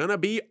 and it's gonna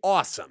be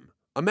awesome.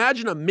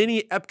 Imagine a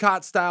mini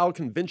Epcot-style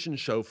convention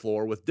show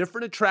floor with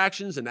different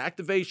attractions and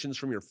activations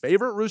from your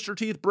favorite Rooster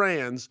Teeth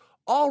brands,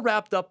 all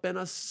wrapped up in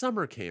a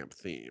summer camp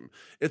theme.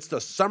 It's the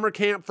summer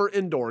camp for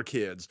indoor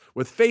kids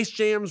with Face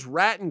Jam's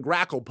Rat and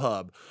Grackle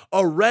Pub,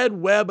 a Red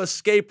Web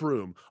escape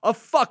room, a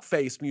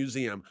Fuckface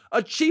museum,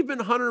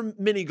 Achievement Hunter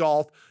mini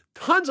golf,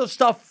 tons of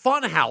stuff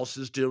Funhouse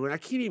is doing. I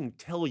can't even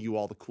tell you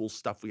all the cool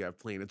stuff we have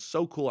planned. It's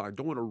so cool, and I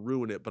don't want to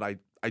ruin it, but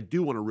I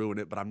do want to ruin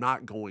it, but I'm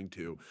not going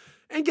to.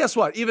 And guess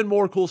what? Even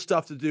more cool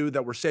stuff to do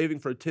that we're saving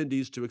for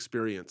attendees to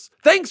experience.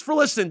 Thanks for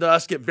listening to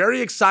us get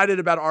very excited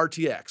about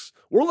RTX.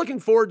 We're looking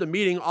forward to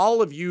meeting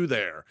all of you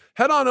there.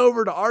 Head on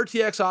over to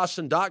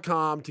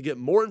rtxaustin.com to get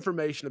more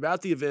information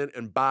about the event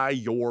and buy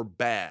your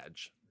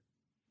badge.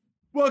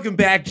 Welcome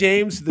back,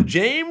 James, to the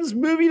James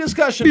Movie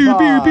Discussion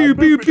Pod.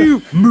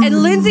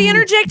 And Lindsay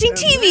interjecting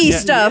TV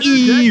stuff.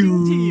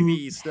 Interjecting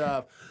TV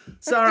stuff.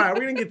 So, all right,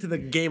 we're gonna get to the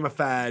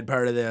gamified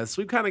part of this.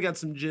 We've kind of got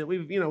some.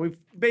 We've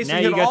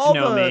basically now hit you all got to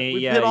know the. me.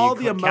 We've Yeah, hit all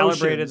you the emotions.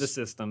 calibrated the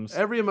systems.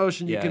 Every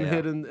emotion you Yeah, can yeah.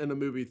 hit in a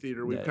movie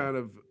theater. We've kind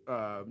of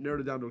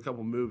narrowed it down to a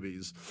couple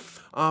movies.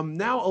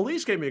 Now,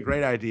 Elise gave me a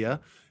great idea,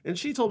 and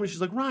she told me,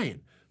 she's like,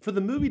 Ryan, for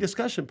the movie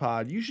discussion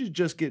pod, you should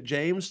just get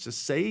James to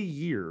say a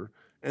year,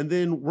 and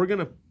then we're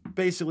gonna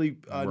basically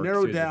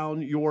narrow through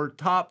down your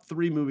top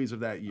 3 movies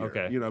of that year.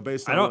 Okay. You know,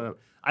 based on.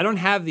 I don't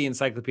have the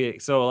encyclopedia,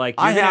 so like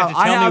I you're gonna have to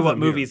tell me have what them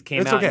movies here.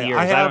 came It's out okay. in years.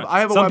 I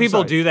have a Some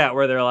people website. do that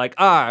where they're like,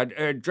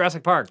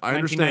 Jurassic Park, I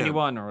understand.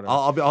 1991 or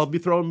whatever. I'll be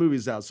throwing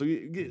movies out. So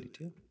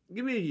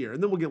give me a year,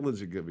 and then we'll get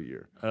Lindsay to give a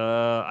year.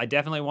 I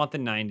definitely want the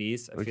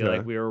 90s. I feel Okay.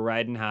 like we were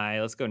riding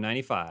high. Let's go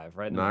 95.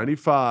 Right now.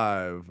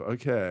 95.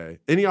 Okay.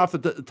 Any off the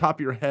top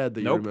of your head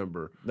that you Nope.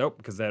 remember? Nope,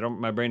 because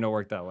my brain don't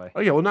work that way.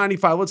 Okay, well,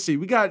 95. Let's see.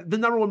 We got the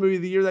number 1 movie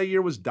of the year that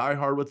year was Die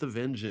Hard with a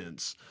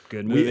Vengeance.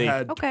 Good We movie.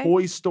 had Okay.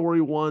 Toy Story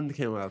 1 that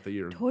came out the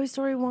year. Toy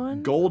Story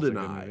 1. That's a good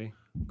GoldenEye. movie.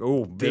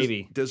 Oh,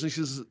 baby.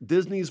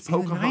 Disney's See,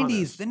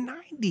 Pocahontas. the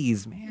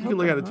 90s, man. You can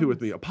look at it too with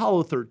me.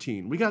 Apollo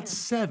 13. We got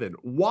 7.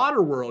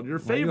 Waterworld, your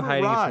Why are you favorite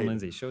hiding it ride. from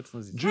Lindsay? Show it to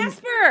Lindsay.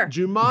 Casper.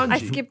 Jumanji. I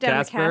skipped down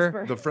Casper. to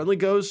Casper. The Friendly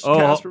Ghost Oh,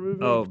 Casper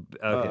movie.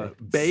 okay.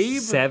 Babe.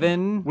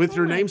 7. With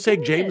your my namesake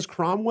James goodness.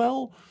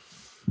 Cromwell.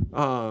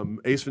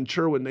 Ace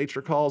Ventura When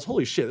Nature Calls.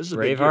 Holy shit, this is a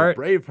big Braveheart.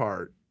 year.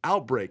 Braveheart.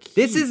 Outbreak.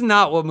 This Heat. is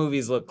not what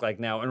movies look like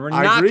now, and we're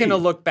I not agree. going to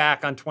look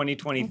back on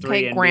 2023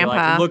 Okay, and be Grandpa.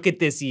 like, "Look at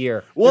this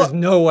year." Well, There's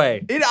no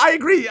way. I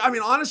agree. I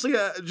mean, honestly,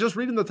 just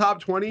reading the top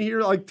 20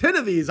 here, like 10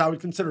 of these I would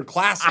consider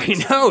classics. I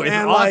know, it's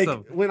and awesome.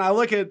 Like, when I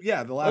look at, the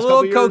A last little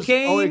couple years,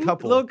 cocaine, only a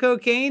couple. little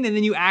cocaine, and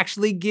then you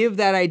actually give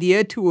that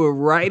idea to a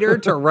writer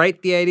to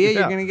write the idea.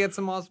 Yeah. You're gonna get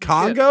some awesome shit.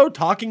 Congo,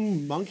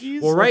 Talking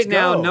Monkeys. Well, right Let's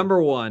now, go.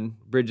 number 1,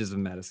 Bridges of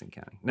Madison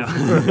County. No.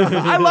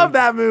 I love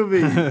that movie.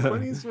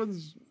 Clint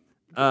Eastwood's-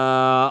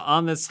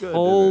 On this Good,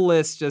 whole didn't it?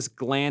 list, just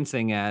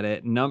glancing at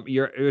it,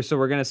 so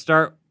we're gonna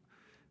start.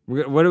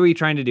 What are we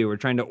trying to do? We're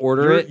trying to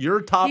order it.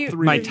 Your top You-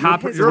 3. My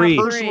top your 3.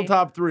 personal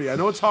top 3. I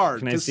know it's hard.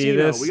 Can I Casino. see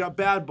this? We got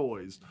Bad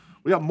Boys.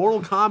 We got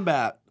Mortal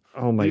Kombat.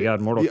 Oh my The- God,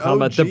 Mortal the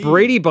Kombat, the OG.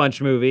 Brady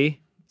Bunch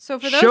movie, So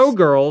for those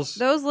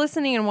Showgirls.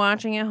 listening and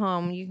watching at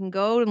home, you can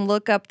go and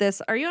look up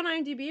this. Are you on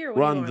IMDb or what?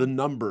 Run are you the on?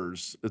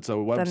 numbers. It's a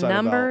website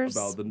numbers?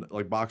 about the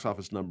like box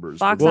office numbers.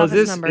 Box Well,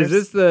 office numbers. is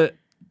this the?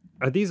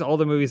 Are these all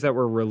the movies that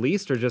were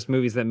released, or just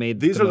movies that made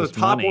These the are the most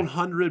top money?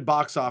 100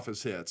 box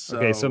office hits.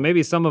 Okay, so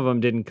maybe some of them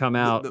didn't come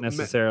out the-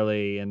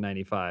 necessarily in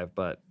 95,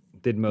 but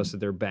did most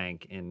of their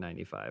bank in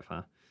 95,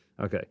 huh?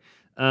 Okay.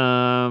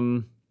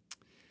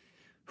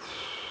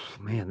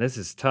 Man, this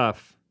is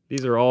tough.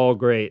 These are all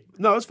great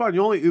No, it's fine.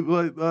 You only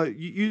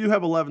you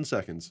have 11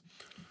 seconds.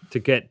 to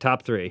get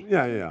top 3.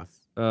 Yeah.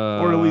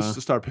 Or at least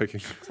to start picking.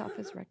 Box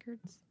office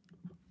records.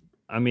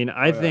 I mean,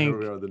 I Here think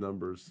we are, the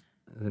numbers.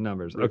 the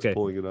numbers. Rick's Okay.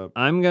 pulling it up.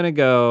 I'm going to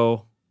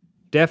go,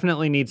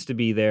 definitely needs to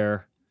be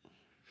there,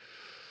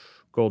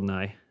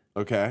 GoldenEye.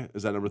 Okay,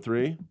 is that number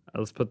 3?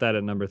 Let's put that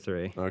at number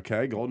 3.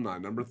 Okay,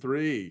 GoldenEye, number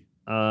 3.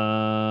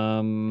 Oh,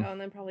 and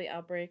then probably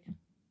Outbreak.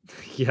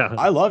 Yeah.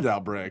 I loved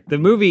Outbreak. The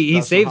movie, he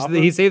Dustin saves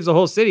Hoffman? he saves the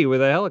whole city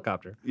with a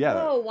helicopter. Yeah,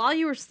 Oh, while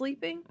you were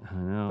sleeping? I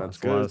know, that's that's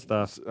good. a lot of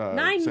stuff.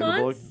 9 Sandra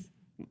Bullock? months?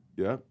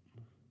 Yeah.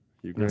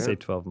 You I'm gonna say Grant?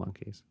 12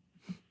 Monkeys.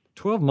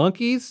 12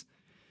 Monkeys?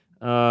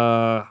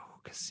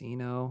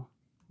 Casino.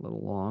 A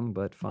little long,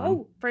 but fun.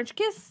 Oh, French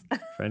Kiss?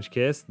 French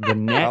Kiss. The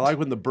Net. I like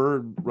when the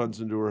bird runs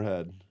into her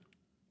head.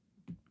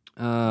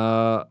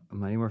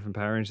 Mighty Morphin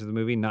Power Rangers the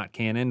movie, not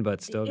canon,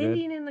 but still The good.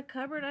 Indian in the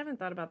Cupboard? I haven't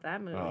thought about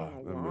that movie Oh,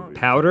 in that a long movie time.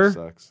 Powder?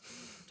 sucks.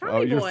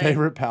 Charlie Your Boy.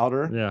 favorite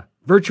Powder? Yeah.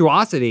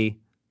 Virtuosity.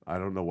 I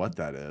don't know what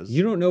that is.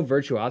 You don't know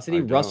Virtuosity? I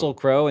don't. Russell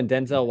Crowe and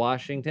Denzel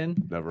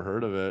Washington? Never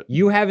heard of it.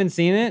 You haven't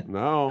seen it?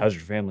 No. How's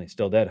your family?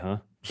 Still dead, huh?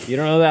 You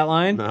don't know that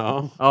line?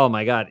 No. Oh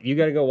my God. You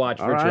got to go watch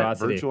All right,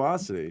 Virtuosity.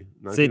 Virtuosity.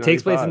 So it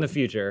takes place in the 1995.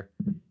 future.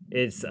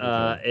 It's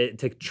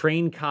to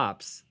train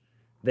cops.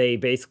 They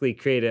basically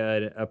create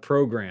a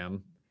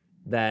program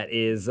that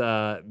is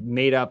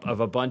made up of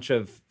a bunch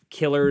of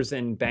killers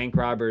and bank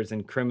robbers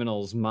and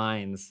criminals'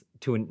 minds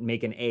to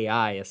make an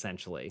AI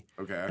essentially.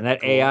 Okay. And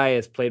that cool. AI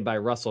is played by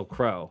Russell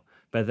Crowe.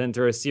 But then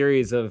through a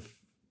series of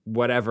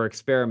whatever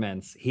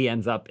experiments, he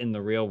ends up in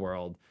the real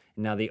world.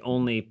 And now the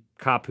only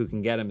cop who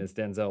can get him is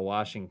Denzel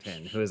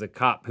Washington, who is a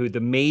cop who the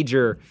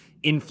major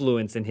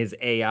influence in his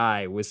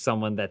AI was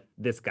someone that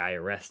this guy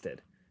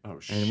arrested. Oh,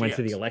 shit. And went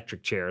to the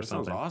electric chair or That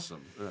something. sounds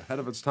awesome. Ahead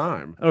of its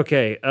time.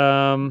 Okay.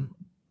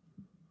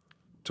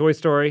 Toy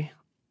Story.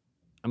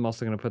 I'm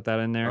also going to put that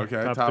in there.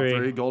 Okay, top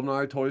three.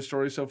 GoldenEye, Toy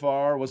Story so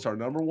far. What's our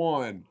number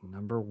one?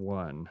 Number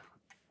one.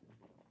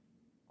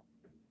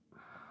 Oh,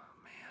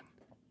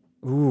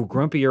 man. Ooh,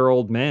 Grumpier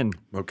Old Men.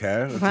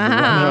 Okay. That's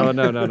Wow.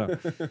 No.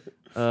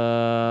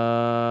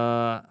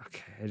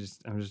 Okay, I'm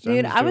just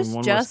Dude, I doing was one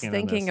more just scan on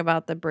thinking this.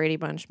 about the Brady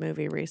Bunch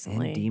movie And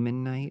recently.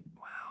 Demon Knight.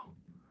 Wow.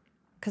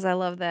 Because I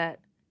love that.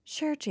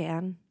 Sure,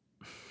 Jan.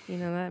 You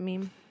know that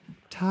meme?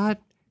 Todd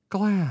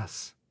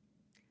Glass.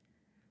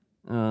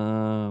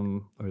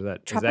 Or is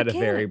that a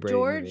very Brady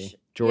movie?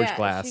 George yeah,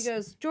 Glass. She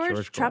goes,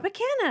 George Glass.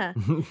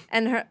 Tropicana.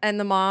 and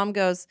the mom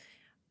goes,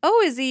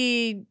 oh, is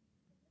he,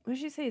 what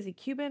did she say? Is he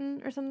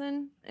Cuban or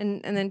something?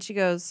 And then she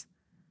goes,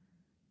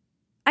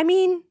 I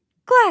mean,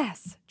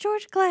 Glass.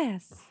 George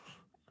Glass.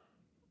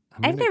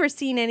 I've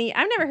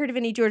never heard of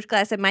any George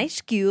Glass at my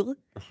school.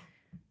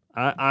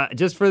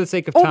 Just for the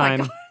sake of Oh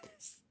time. my God.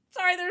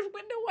 Sorry, there's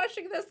window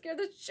washing that scared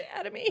the shit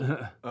out of me.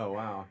 Oh,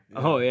 wow.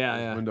 Oh,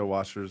 yeah. Window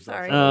washers.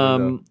 Sorry.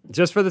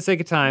 Just for the sake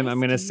of time,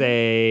 I'm gonna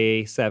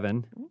say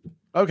 7.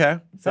 Okay.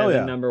 Hell 7,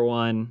 yeah. number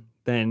 1,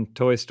 then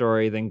Toy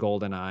Story, then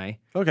GoldenEye.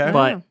 Okay.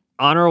 But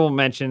honorable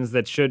mentions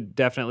that should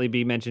definitely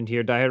be mentioned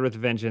here: Die Hard with a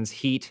Vengeance,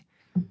 Heat,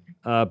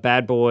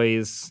 Bad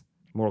Boys,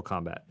 Mortal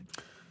Kombat.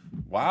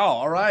 Wow.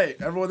 All right,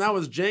 everyone. That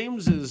was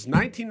James's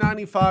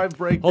 1995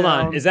 breakdown. Hold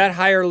on, is that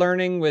Higher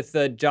Learning with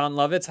John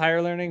Lovett's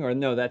Higher Learning, or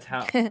no? That's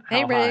how Hey,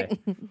 high. Rick.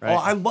 Right? Oh,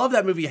 I love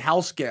that movie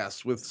House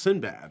Guest with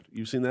Sinbad.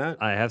 You've seen that?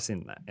 I have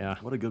seen that. Yeah.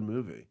 What a good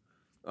movie.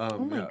 Oh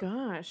my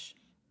gosh.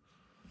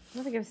 I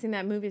don't think I've seen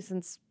that movie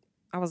since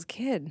I was a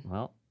kid.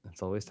 Well,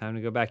 it's always time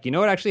to go back. You know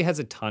what actually has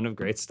a ton of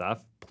great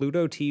stuff?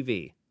 Pluto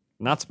TV.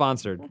 Not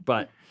sponsored,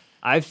 but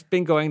I've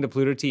been going to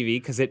Pluto TV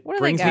because it What do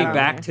they brings me got on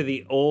back there? to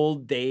the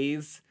old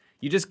days.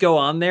 You just go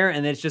on there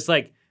and it's just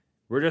like,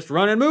 we're just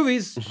running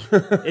movies.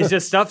 It's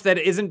just stuff that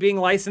isn't being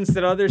licensed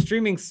at other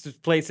streaming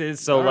places.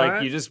 So All like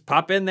right. you just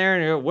pop in there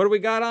and you go, what do we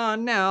got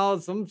on now?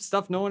 Some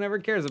stuff no one ever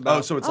cares about.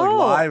 Oh, so it's like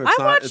live. It's I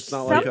not. watched It's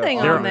not like something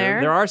there, on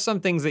there. there are some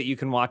things that you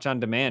can watch on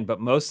demand,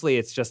 but mostly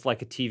it's just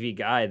like a TV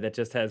guide that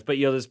just has, but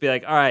you'll just be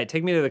like, all right,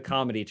 take me to the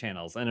comedy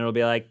channels. And it'll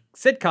be like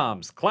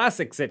sitcoms,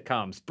 classic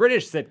sitcoms,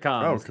 British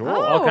sitcoms. Oh, cool.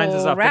 All kinds of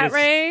stuff. but Rat it's-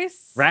 Race.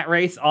 Rat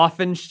Race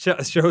often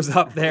shows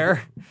up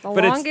there. The but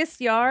it's- Longest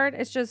Yard.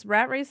 It's just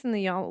Rat Race and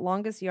the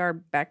Longest Yard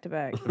back to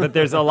back. But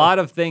there's a lot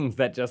of things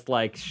that just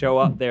like show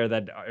up there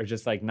that are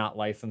just like not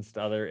licensed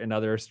in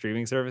other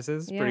streaming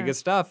services. Pretty Yeah. good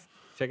stuff.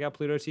 Check out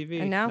Pluto TV.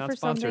 And now not for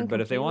sponsored, something but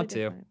if they completely want to.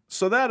 different.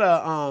 So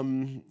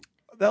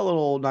that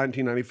little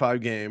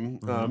 1995 game,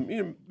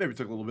 maybe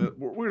took a little bit.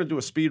 We're gonna do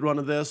a speed run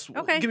of this.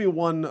 Okay. Give me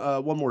one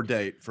more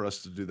date for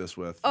us to do this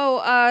with.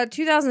 Oh,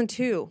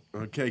 2002.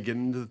 Okay,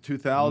 getting into the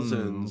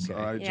 2000s. okay.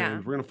 All right, James. Yeah.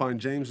 We're gonna find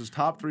James's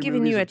top 3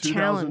 Giving movies you a of 2002.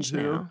 challenge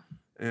now.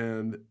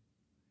 And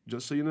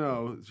just so you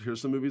know,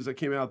 here's some movies that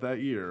came out that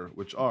year,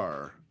 which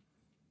are,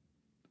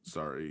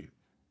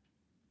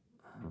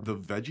 the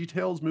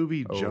VeggieTales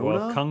movie Oh, Jonah.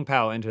 well, Kung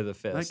Pao Enter the that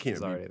Fist can't is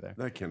be. already there.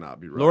 That cannot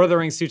be right. Lord of the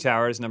Rings, Two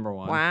Towers, number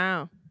 1.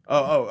 Wow.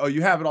 Oh,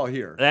 you have it all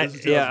here. This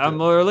is Yeah, 2002.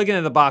 we're looking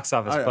at the box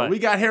office, Oh, yeah, but we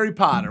got Harry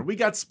Potter, we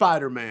got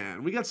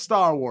Spider-Man, we got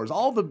Star Wars,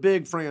 all the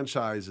big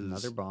franchises.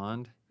 another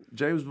Bond.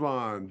 James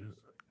Bond.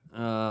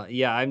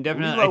 Yeah, I'm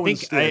definitely. Lilo I and think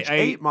Stitch, I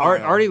 8 Mile.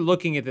 already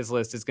looking at this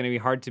list, it's going to be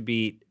hard to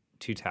beat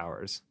Two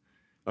Towers.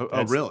 Oh,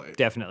 That's really?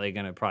 Definitely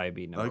going to probably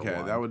be number Okay,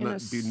 1. that would In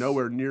not a be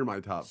nowhere near my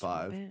top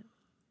 5.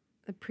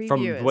 The preview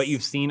From is what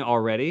you've seen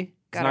already. It's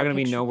Got not our going to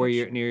be picture, nowhere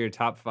picture. near your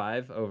top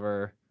 5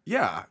 over.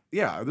 Yeah.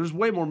 There's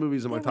way more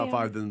movies in my There top we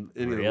 5 than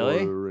any Really? of the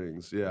Lord of the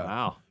Rings. Yeah.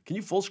 Wow, Can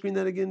you full screen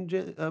that again,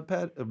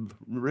 Pat?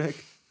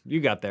 Rick? you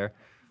got there.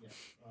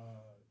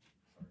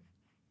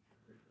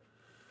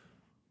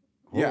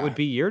 What would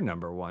be your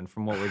number 1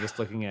 from what we're just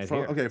looking at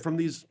here? Okay, from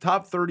these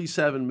top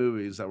 37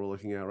 movies that we're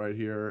looking at right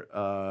here.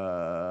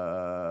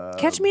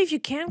 Catch Me If You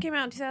Can came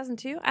out in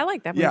 2002. I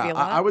like that movie Yeah, a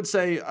lot. I would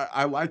say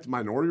I liked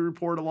Minority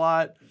Report a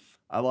lot.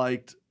 I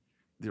liked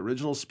the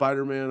original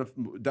Spider-Man,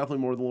 definitely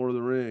more than Lord of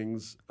the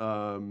Rings.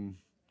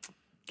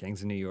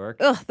 Gangs of New York.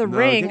 Ugh, The No,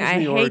 Ring. Gangs of I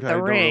New York hate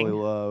The Ring. don't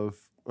really love.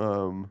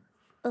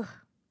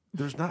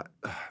 There's not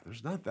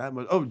that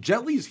much. Oh,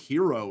 Jet Li's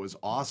Hero is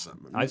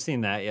awesome. I've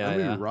seen that. Yeah, that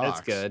movie yeah. rocks.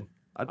 It's good.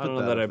 I'd I don't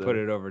know that that I up put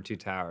there. it over Two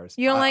Towers.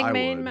 You don't I like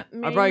Made in would.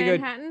 probably go-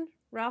 Manhattan?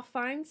 Ralph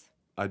Fiennes?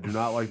 I do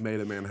not like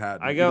Made in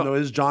Manhattan. I go- Even though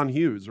it is John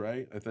Hughes,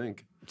 right? I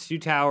think. Two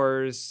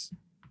Towers,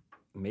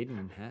 Made in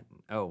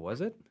Manhattan. Oh,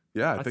 was it?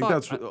 Yeah, I I think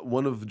thought- that's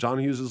one of John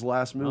Hughes'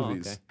 last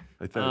movies.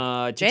 I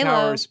think. Two J-Lo.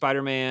 Towers,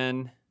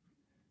 Spider-Man,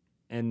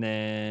 and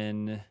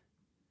then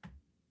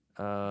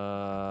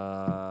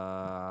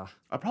I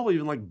probably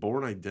even like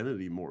Born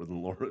Identity more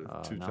than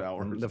Two no,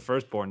 Towers. The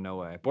Firstborn, no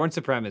way. Born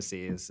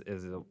Supremacy is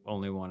the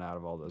only one out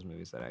of all those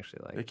movies that I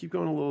actually like. I keep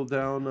going a little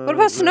down. What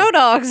about Snow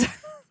Dogs?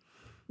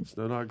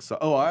 Snow Dogs?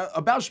 Oh,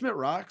 About Schmidt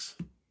Rocks.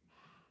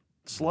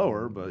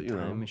 slower, but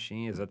Time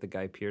Machine. Is that the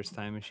Guy Pearce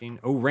Time Machine?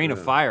 Oh, Reign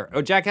of Fire.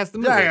 Oh, Jackass the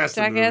movie. Jackass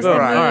the Jackass movie. the All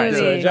right,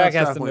 movie. yeah, Jackass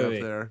that's the definitely movie.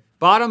 up there.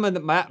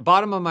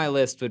 Bottom of my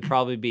list would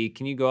probably be.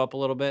 Can you go up a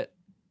little bit?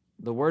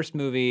 The worst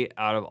movie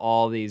out of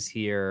all these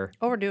here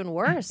Oh, we're doing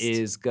worse.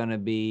 is gonna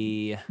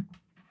be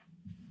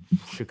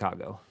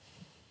Chicago.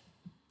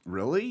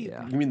 Really?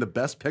 Yeah. You mean the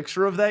best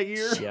picture of that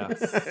year? Yeah.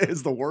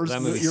 Is the worst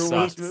That movie your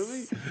sucked. worst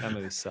movie? That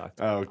movie sucked.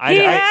 Oh, I-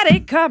 he I- had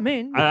it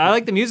coming. I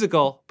like the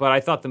musical, but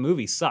I thought the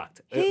movie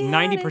sucked. He had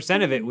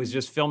 90% of it it was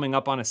just filming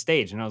up on a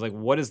stage. And I was like,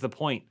 what is the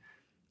point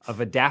of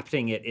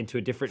adapting it into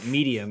a different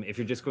medium if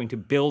you're just going to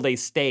build a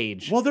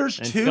stage? Well, there's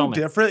and two film it?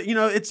 different,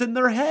 it's in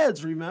their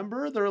heads,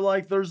 remember? They're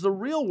like, there's the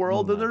real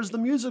world and there's the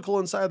musical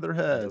inside their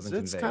heads. doesn't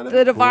It's convey. kind of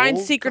The a divine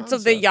cool secrets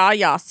of the concept.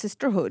 Yaya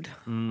sisterhood.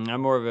 I'm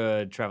more of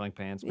a Traveling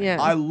Pants man. Yeah.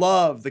 I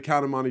love the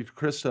Count of Monte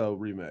Cristo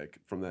remake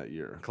from that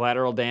year.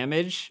 Collateral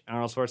Damage,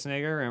 Arnold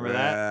Schwarzenegger. Remember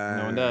that?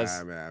 No one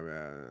does.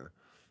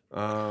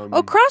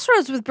 Oh,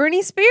 Crossroads with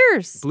Bernie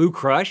Spears. Blue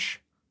Crush.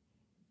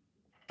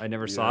 I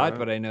never saw it, Yeah.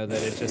 but I know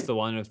that it's just the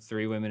one of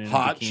 3 women in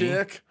Hot a bikini.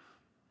 Chick.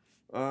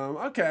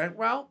 Okay,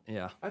 well,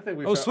 Yeah. I think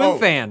we. Oh, Swim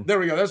Fan. There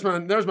we go. There's my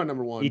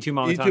number one. Y Tu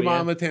Mama Y Tu Tambien.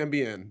 Mama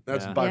Tambien.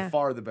 That's Yeah. by Yeah.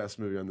 far the best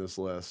movie on this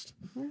list,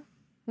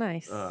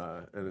 Nice.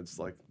 and it's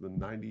like the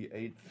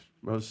 98th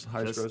most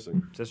highest Just,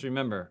 grossing. just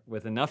remember,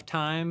 with enough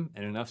time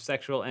and enough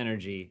sexual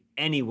energy,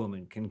 any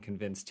woman can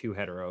convince 2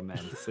 hetero men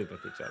to sleep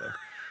with each other.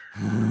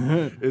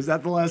 Is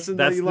that the lesson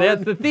that That's you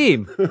that's learned? the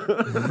theme.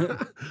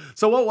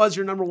 So, what was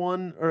your number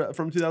one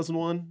from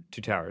 2001? 2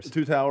 Towers.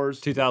 Two Towers.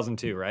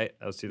 2002, right?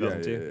 That was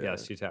 2002. yeah.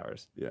 Yes, 2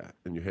 Towers. Yeah,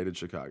 and you hated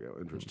Chicago.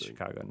 Interesting.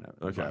 Chicago,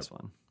 no, Okay. last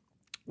one.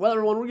 Well,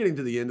 everyone, we're getting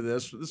to the end of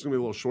this. This is gonna be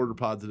a little shorter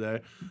pod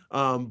today,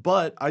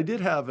 but I did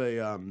have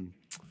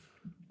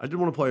I did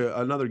want to play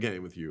another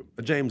game with you,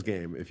 a James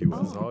game, if you will.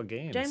 This is all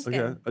games. James Okay,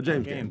 game. a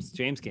James game.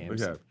 James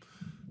games. Okay.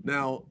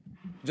 Now,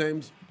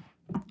 James,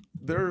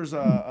 there's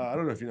I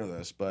don't know if you know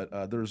this, but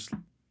there's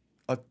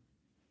a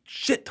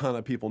shit ton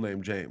of people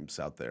named James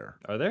out there.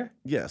 Are there?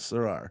 Yes,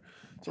 there are.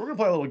 So we're gonna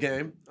play a little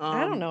game.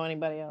 I don't know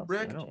anybody else.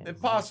 Rick, named James.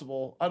 if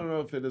possible, I don't know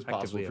if it is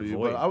possible Actively for you,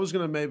 avoid. but I was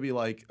gonna maybe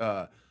like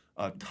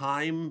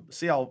time.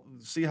 See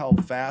how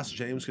fast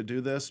James could do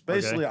this.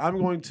 Basically, I'm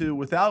going to,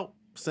 without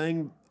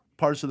saying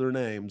parts of their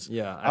names.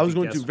 Yeah, I was could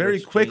going to guess very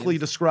which quickly James.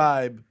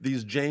 describe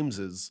these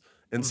Jameses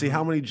and see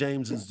how many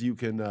Jameses you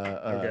can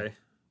Okay.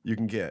 you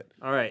can get.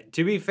 All right.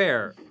 To be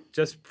fair,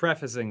 just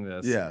prefacing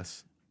this.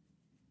 Yes.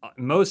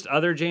 Most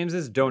other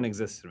Jameses don't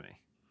exist to me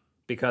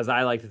because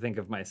I like to think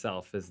of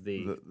myself as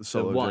the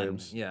solo one.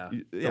 James. Yeah,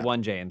 Yeah. the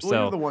one James. Well,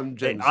 so you're the one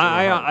James.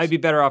 I'd be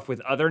better off with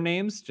other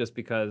names just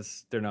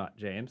because they're not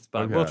James.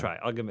 But we'll Okay. try.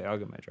 I'll give it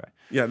a try.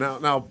 Yeah.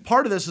 Now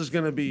part of this is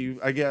going to be,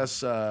 I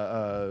guess,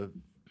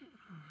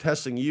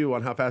 testing you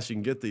on how fast you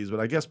can get these, but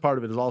I guess part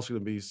of it is also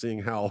going to be seeing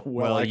how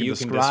well I can you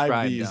can describe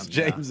describe these them,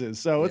 yeah. Jameses.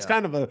 So it's Yeah.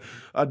 kind of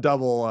a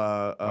double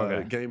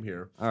Okay. game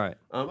here. All right.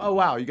 Oh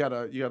wow, you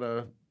gotta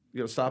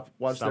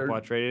stopwatch there,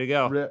 Stopwatch ready to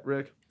go.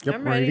 Rick. Yep,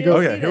 I'm ready ready to go.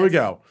 to- Okay, see here we this.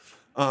 go.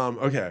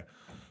 Okay.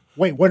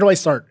 Wait, where do I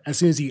start? As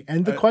soon as you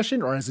end the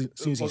question, or as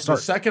soon as you The start?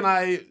 second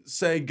I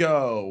say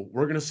go,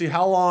 we're gonna see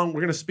how long we're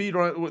gonna speed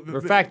run.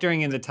 We're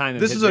factoring in the time.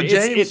 This is a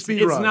James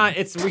speed it's run. not.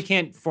 We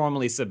can't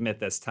formally submit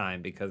this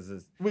time because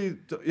Too many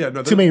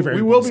We will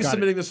variables, be got it.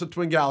 submitting this to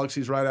Twin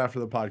Galaxies right after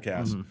the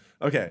podcast. Mm-hmm.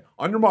 Okay,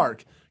 on your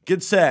mark,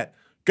 get set,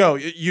 go.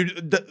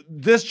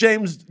 This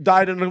James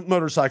died in a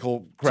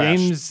motorcycle crash.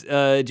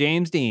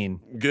 James Dean,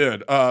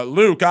 Good.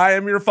 Luke, I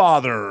am your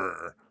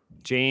father.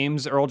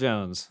 James Earl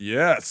Jones,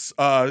 Yes.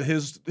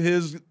 His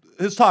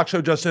talk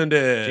show just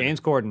ended. James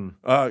Corden,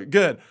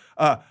 Good.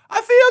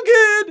 I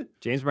feel good.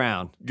 James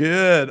Brown,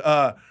 Good.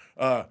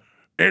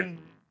 And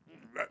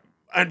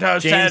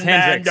James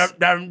Hendricks.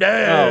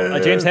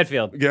 James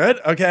Hetfield,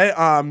 Good. Okay.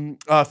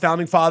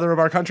 Founding father of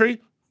our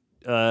country.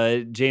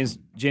 James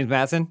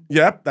Madsen,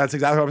 Yep, that's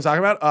exactly what I'm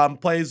talking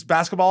about. Plays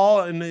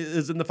basketball and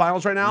is in the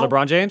finals right now.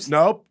 LeBron James,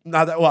 Nope,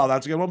 not that. Well,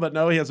 that's a good one, but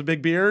no, he has a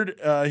big beard.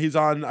 He's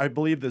on, I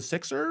believe, the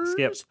Sixers.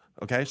 Skip.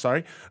 Okay,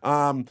 sorry.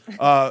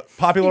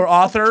 Popular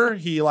author.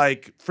 He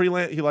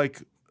freelance. He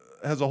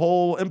has a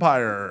whole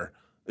empire.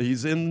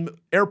 He's in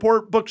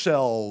airport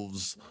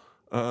bookshelves.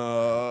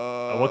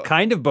 what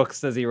kind of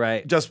books does he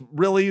write? Just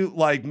really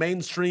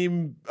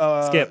mainstream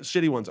Skip.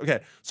 shitty ones.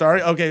 Okay,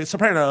 sorry. Okay,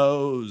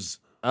 Sopranos.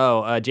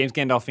 James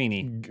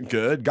Gandolfini,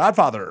 Good.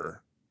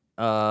 Godfather.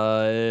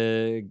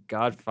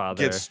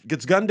 Godfather.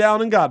 Gets gunned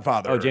down in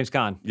Godfather. James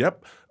Caan,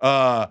 Yep.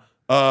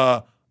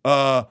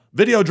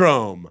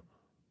 Videodrome.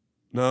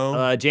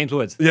 No. James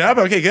Woods, Yep.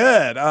 Okay.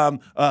 Good.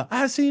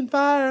 I've seen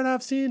fire and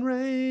I've seen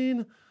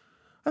rain.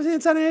 I've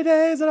seen sunny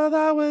days that I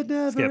thought would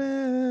never Skip.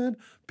 end.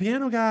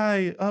 Piano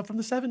guy from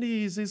the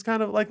 70s. He's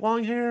kind of like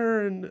long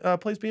hair and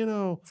plays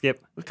piano.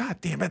 Skip, God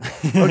damn it.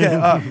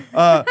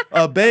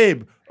 Okay.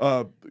 Babe.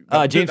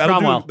 James that'll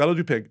Cromwell. That'll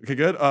do pig. Okay.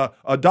 Good.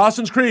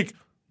 Dawson's Creek.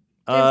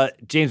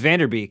 James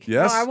Vanderbeek.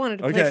 Yes. Oh, I wanted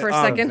to play for a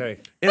second.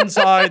 Okay.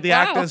 Inside the Wow.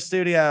 Actors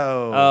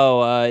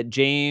Studio.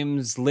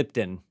 James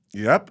Lipton.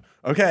 Yep.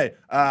 Okay.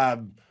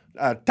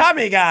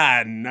 Tommy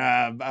Gun,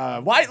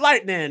 White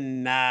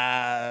Lightning,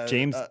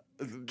 James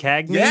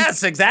Cagney.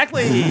 Yes,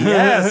 exactly.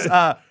 Yes.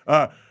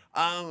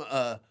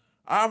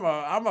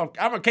 I'm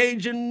a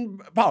Cajun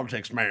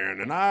politics man,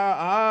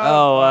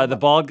 and the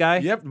bald guy.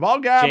 Yep, the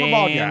bald guy. I'm a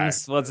bald guy.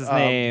 James, what's his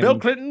name? Bill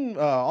Clinton,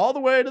 all the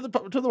way to the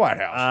White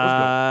House.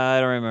 I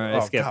don't remember.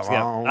 Oh, Skip. come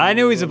on. I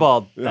knew he's a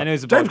bald. Yeah. I knew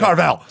he's a bald. James guy.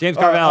 Carvell. James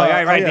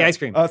Carvell. Right. The ice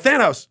cream.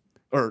 Thanos,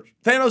 or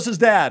Thanos'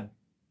 dad.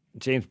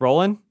 James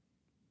Brolin.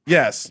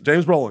 Yes,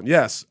 James Brolin.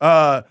 Yes.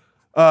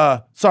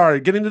 Sorry,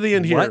 getting to the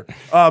end here.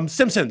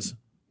 Simpsons.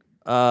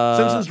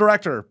 Simpsons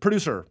director,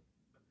 producer.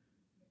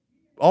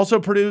 Also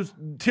produced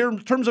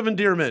Terms of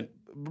Endearment,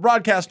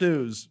 Broadcast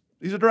News.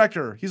 He's a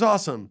director. He's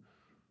awesome.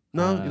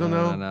 No, you don't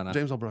know? No.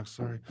 James L. Brooks,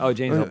 sorry. Oh,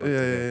 James L. Brooks.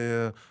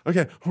 Yeah.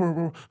 Okay,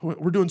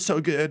 we're doing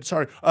so good.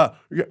 Sorry.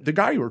 The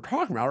guy you were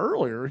talking about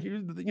earlier,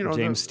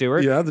 James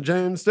Stewart? Yeah, the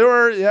James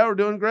Stewart. Yeah, we're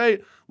doing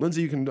great.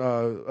 Lindsay, you can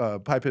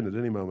pipe in at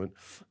any moment.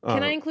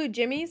 Can I include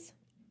Jimmy's?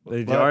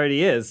 It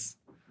already is.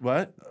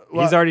 What?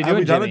 He's already doing Have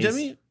we done a Jimmy's.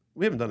 Jimmy?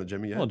 We haven't done a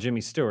Jimmy yet. Well,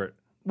 Jimmy Stewart.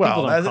 Well,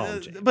 People don't call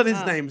him Jimmy. but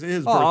his name,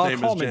 his I'll birth name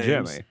call is him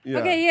James. Jimmy. Yeah.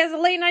 Okay, he has a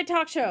late night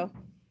talk show.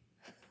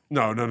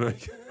 No.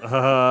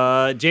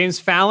 James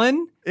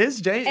Fallon.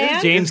 Is James?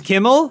 And- James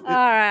Kimmel. All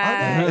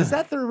right. Is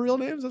that their real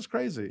names? That's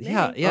crazy.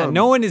 Yeah.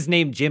 No one is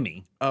named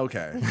Jimmy.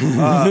 Okay.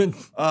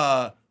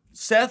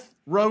 Seth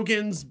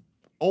Rogen's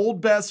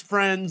old best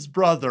friend's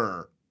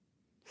brother.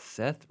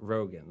 Seth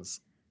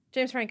Rogen's.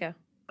 James Franco.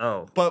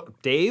 Oh.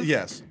 But Dave?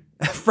 Yes.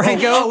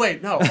 Franco? Oh,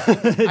 wait, no.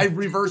 I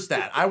reversed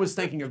that. I was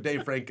thinking of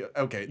Dave Franco.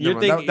 Okay, You're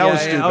never mind. thinking- that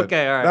was yeah, stupid.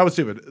 okay, all right. That was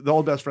stupid. The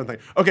old best friend thing.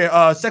 Okay,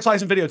 sex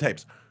license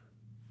videotapes.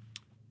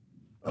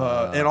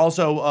 And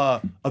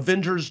also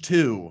Avengers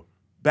 2,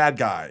 bad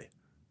guy.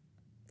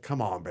 Come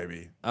on,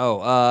 baby.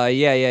 Oh,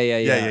 yeah.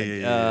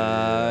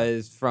 Yeah.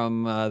 It's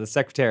from The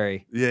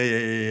Secretary.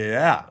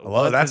 Yeah. Well,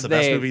 What's that's his the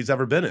best name? movie he's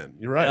ever been in.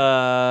 You're right.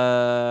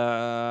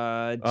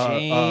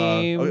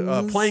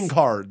 James. Playing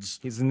cards.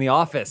 He's in The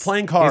Office.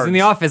 Playing He's cards. in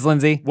The Office,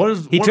 Lindsay.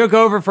 He took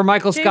over for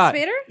Michael James Scott.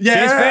 Spader? Yeah,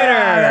 James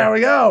Spader. there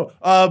we go.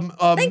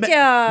 Thank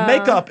ya.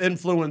 Makeup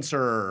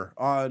influencer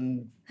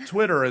on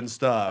Twitter and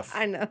stuff.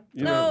 I know.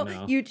 You No, don't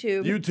know.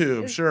 YouTube.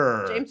 YouTube, It's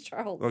sure. James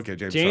Charles. Okay,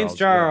 James James Charles.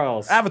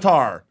 Charles. Yeah.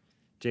 Avatar.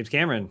 James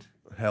Cameron.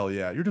 Hell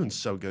yeah, you're doing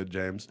so good,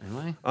 James.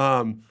 Am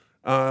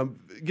I?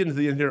 Getting to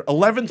the end here.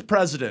 11th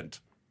president.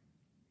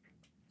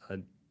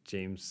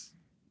 James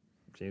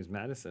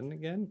Madison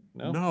again?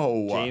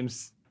 No.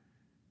 James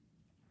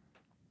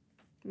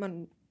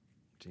Mon-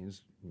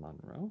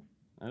 Monroe?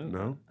 I don't No.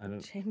 know. I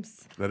don't.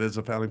 James. That is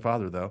a founding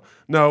father, though.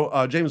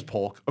 No, James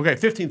Polk. Okay,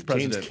 15th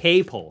president. James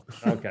K. Polk.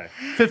 Okay.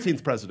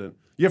 15th president.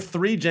 You have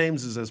 3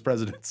 Jameses as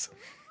presidents.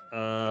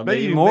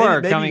 Maybe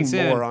more maybe coming more,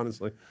 soon.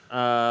 honestly.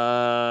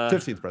 Uh,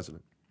 15th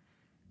president.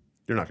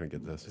 You're not going to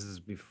get this. This is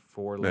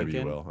before Maybe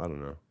Lincoln. you will. I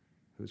don't know.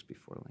 Who's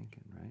before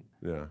Lincoln, right?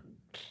 Yeah.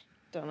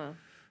 Don't know.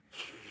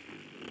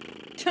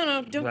 Don't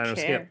I don't care.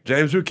 skip.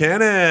 James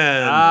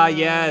Buchanan.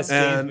 Yes,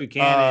 James And,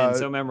 Buchanan,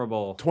 so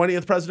memorable.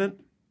 20th president.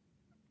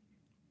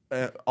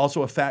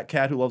 Also a fat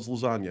cat who loves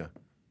lasagna.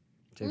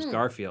 James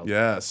Garfield.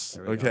 Yes.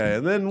 There we go. Okay.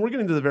 And then we're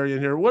getting to the very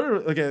end here. What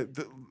are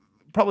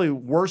probably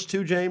worst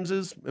 2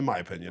 Jameses, in my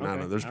opinion. I don't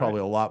Okay. know. There's All probably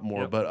right. a lot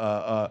more, Yep.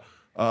 but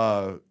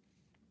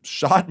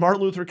shot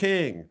Martin Luther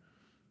King.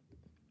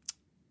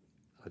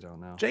 I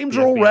don't know. James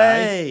The Earl FBI?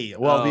 Ray.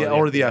 Well,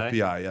 Oh, the FBI?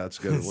 FBI. Yeah, that's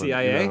a good. one,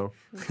 CIA? You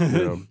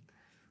know.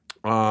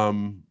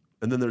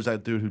 And then there's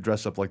that dude who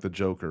dressed up like the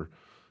Joker.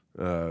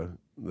 The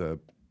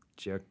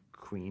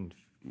Queen.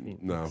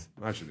 Phoenix. no,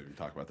 I shouldn't even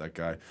talk about that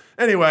guy.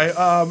 Anyway,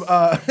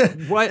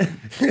 What?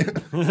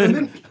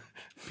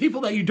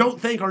 people that you don't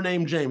think are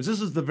named James.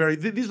 This is the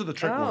these are the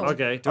trick Oh. ones.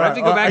 Okay. Do I have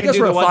to go back I and guess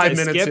do we're the at ones 5 I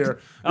minutes skipped? here.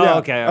 Oh, Yeah.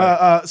 okay. All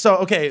right. So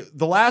okay,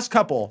 the last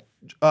couple.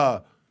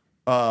 How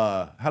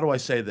do I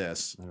say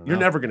this? You're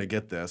never gonna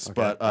get this,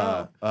 but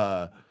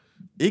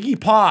Iggy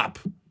Pop.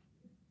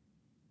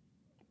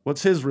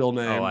 What's his real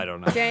name? Oh, I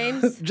don't know.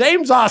 James.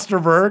 James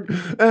Osterberg.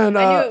 And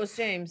I knew it was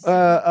James.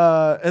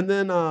 and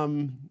then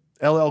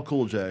LL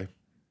Cool J.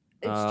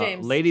 It's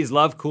James. Ladies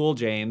love Cool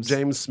James.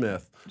 James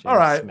Smith. All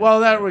right. Smith, Well,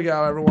 there we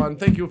go, everyone.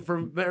 Thank you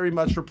very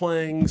much for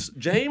playing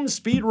James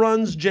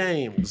Speedruns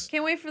James.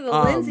 Can't wait for the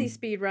Lindsay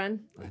speed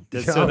run.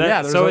 So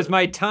there's is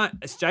my time.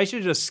 I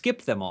should just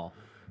skip them all.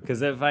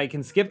 Because if I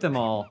can skip them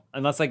all,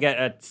 unless I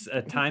get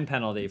a time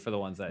penalty for the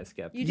ones that I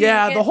skipped. You do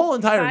Yeah, get the whole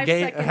entire 5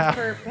 game-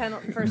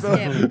 seconds per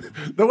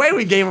skip. The way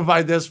we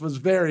gamified this was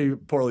very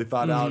poorly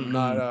thought out.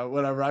 Not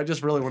whatever. I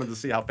just really wanted to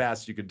see how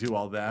fast you could do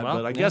all that. Well,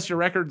 but I yeah. guess your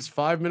record's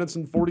 5 minutes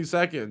and 40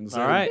 seconds.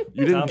 All and right.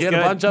 You didn't Sounds get good.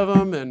 a bunch of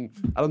them, and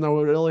I don't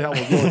know really how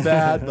we'll deal with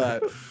that.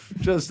 But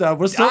just I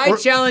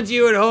challenge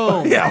you at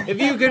home. Yeah.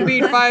 If you could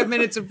beat 5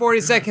 minutes and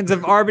 40 seconds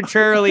of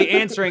arbitrarily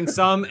answering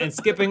some and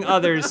skipping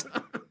others,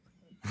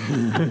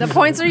 The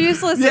points are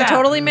useless. They're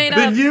totally made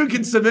Then up. you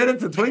can submit it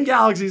to Twin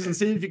Galaxies and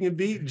see if you can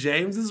beat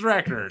James's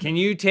record. can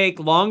you take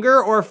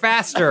longer or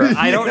faster?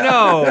 I don't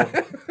know.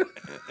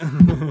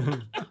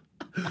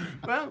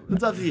 Well,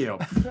 It's up to you.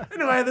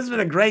 Anyway, this has been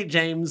a great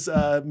James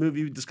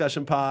movie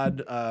discussion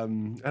pod.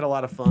 Had a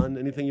lot of fun.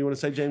 Anything you want to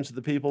say, James, to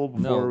the people?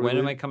 Before When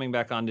am I coming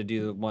back on to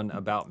do the one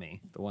about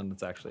me? The one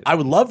that's actually. I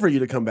would love for you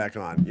to come back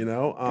on. You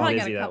know, Probably got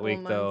busy a that couple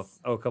week though. months.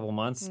 Oh, a couple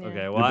months. Yeah.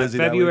 Okay, You're well, busy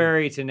that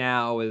February to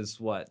now is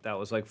what? That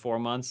was like 4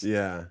 months.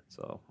 yeah.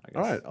 So I guess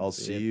All right, I'll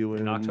see you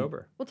in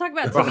October. We'll talk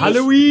about For TV,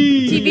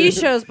 Halloween. TV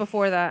shows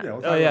before that. Yeah, we'll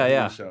Oh, talk yeah, about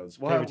yeah. TV shows.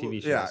 We'll Favorite have-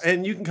 TV Yeah, shows.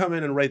 and you can come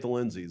in and rate the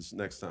Lindsays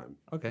next time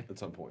Okay. at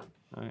some point.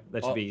 All right.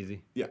 That should be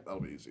easy. Yeah,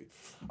 that'll be easy.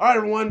 All right,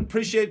 everyone.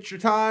 Appreciate your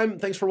time.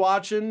 Thanks for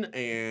watching,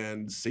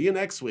 and see you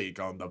next week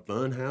on the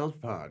Funhouse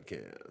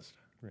Podcast.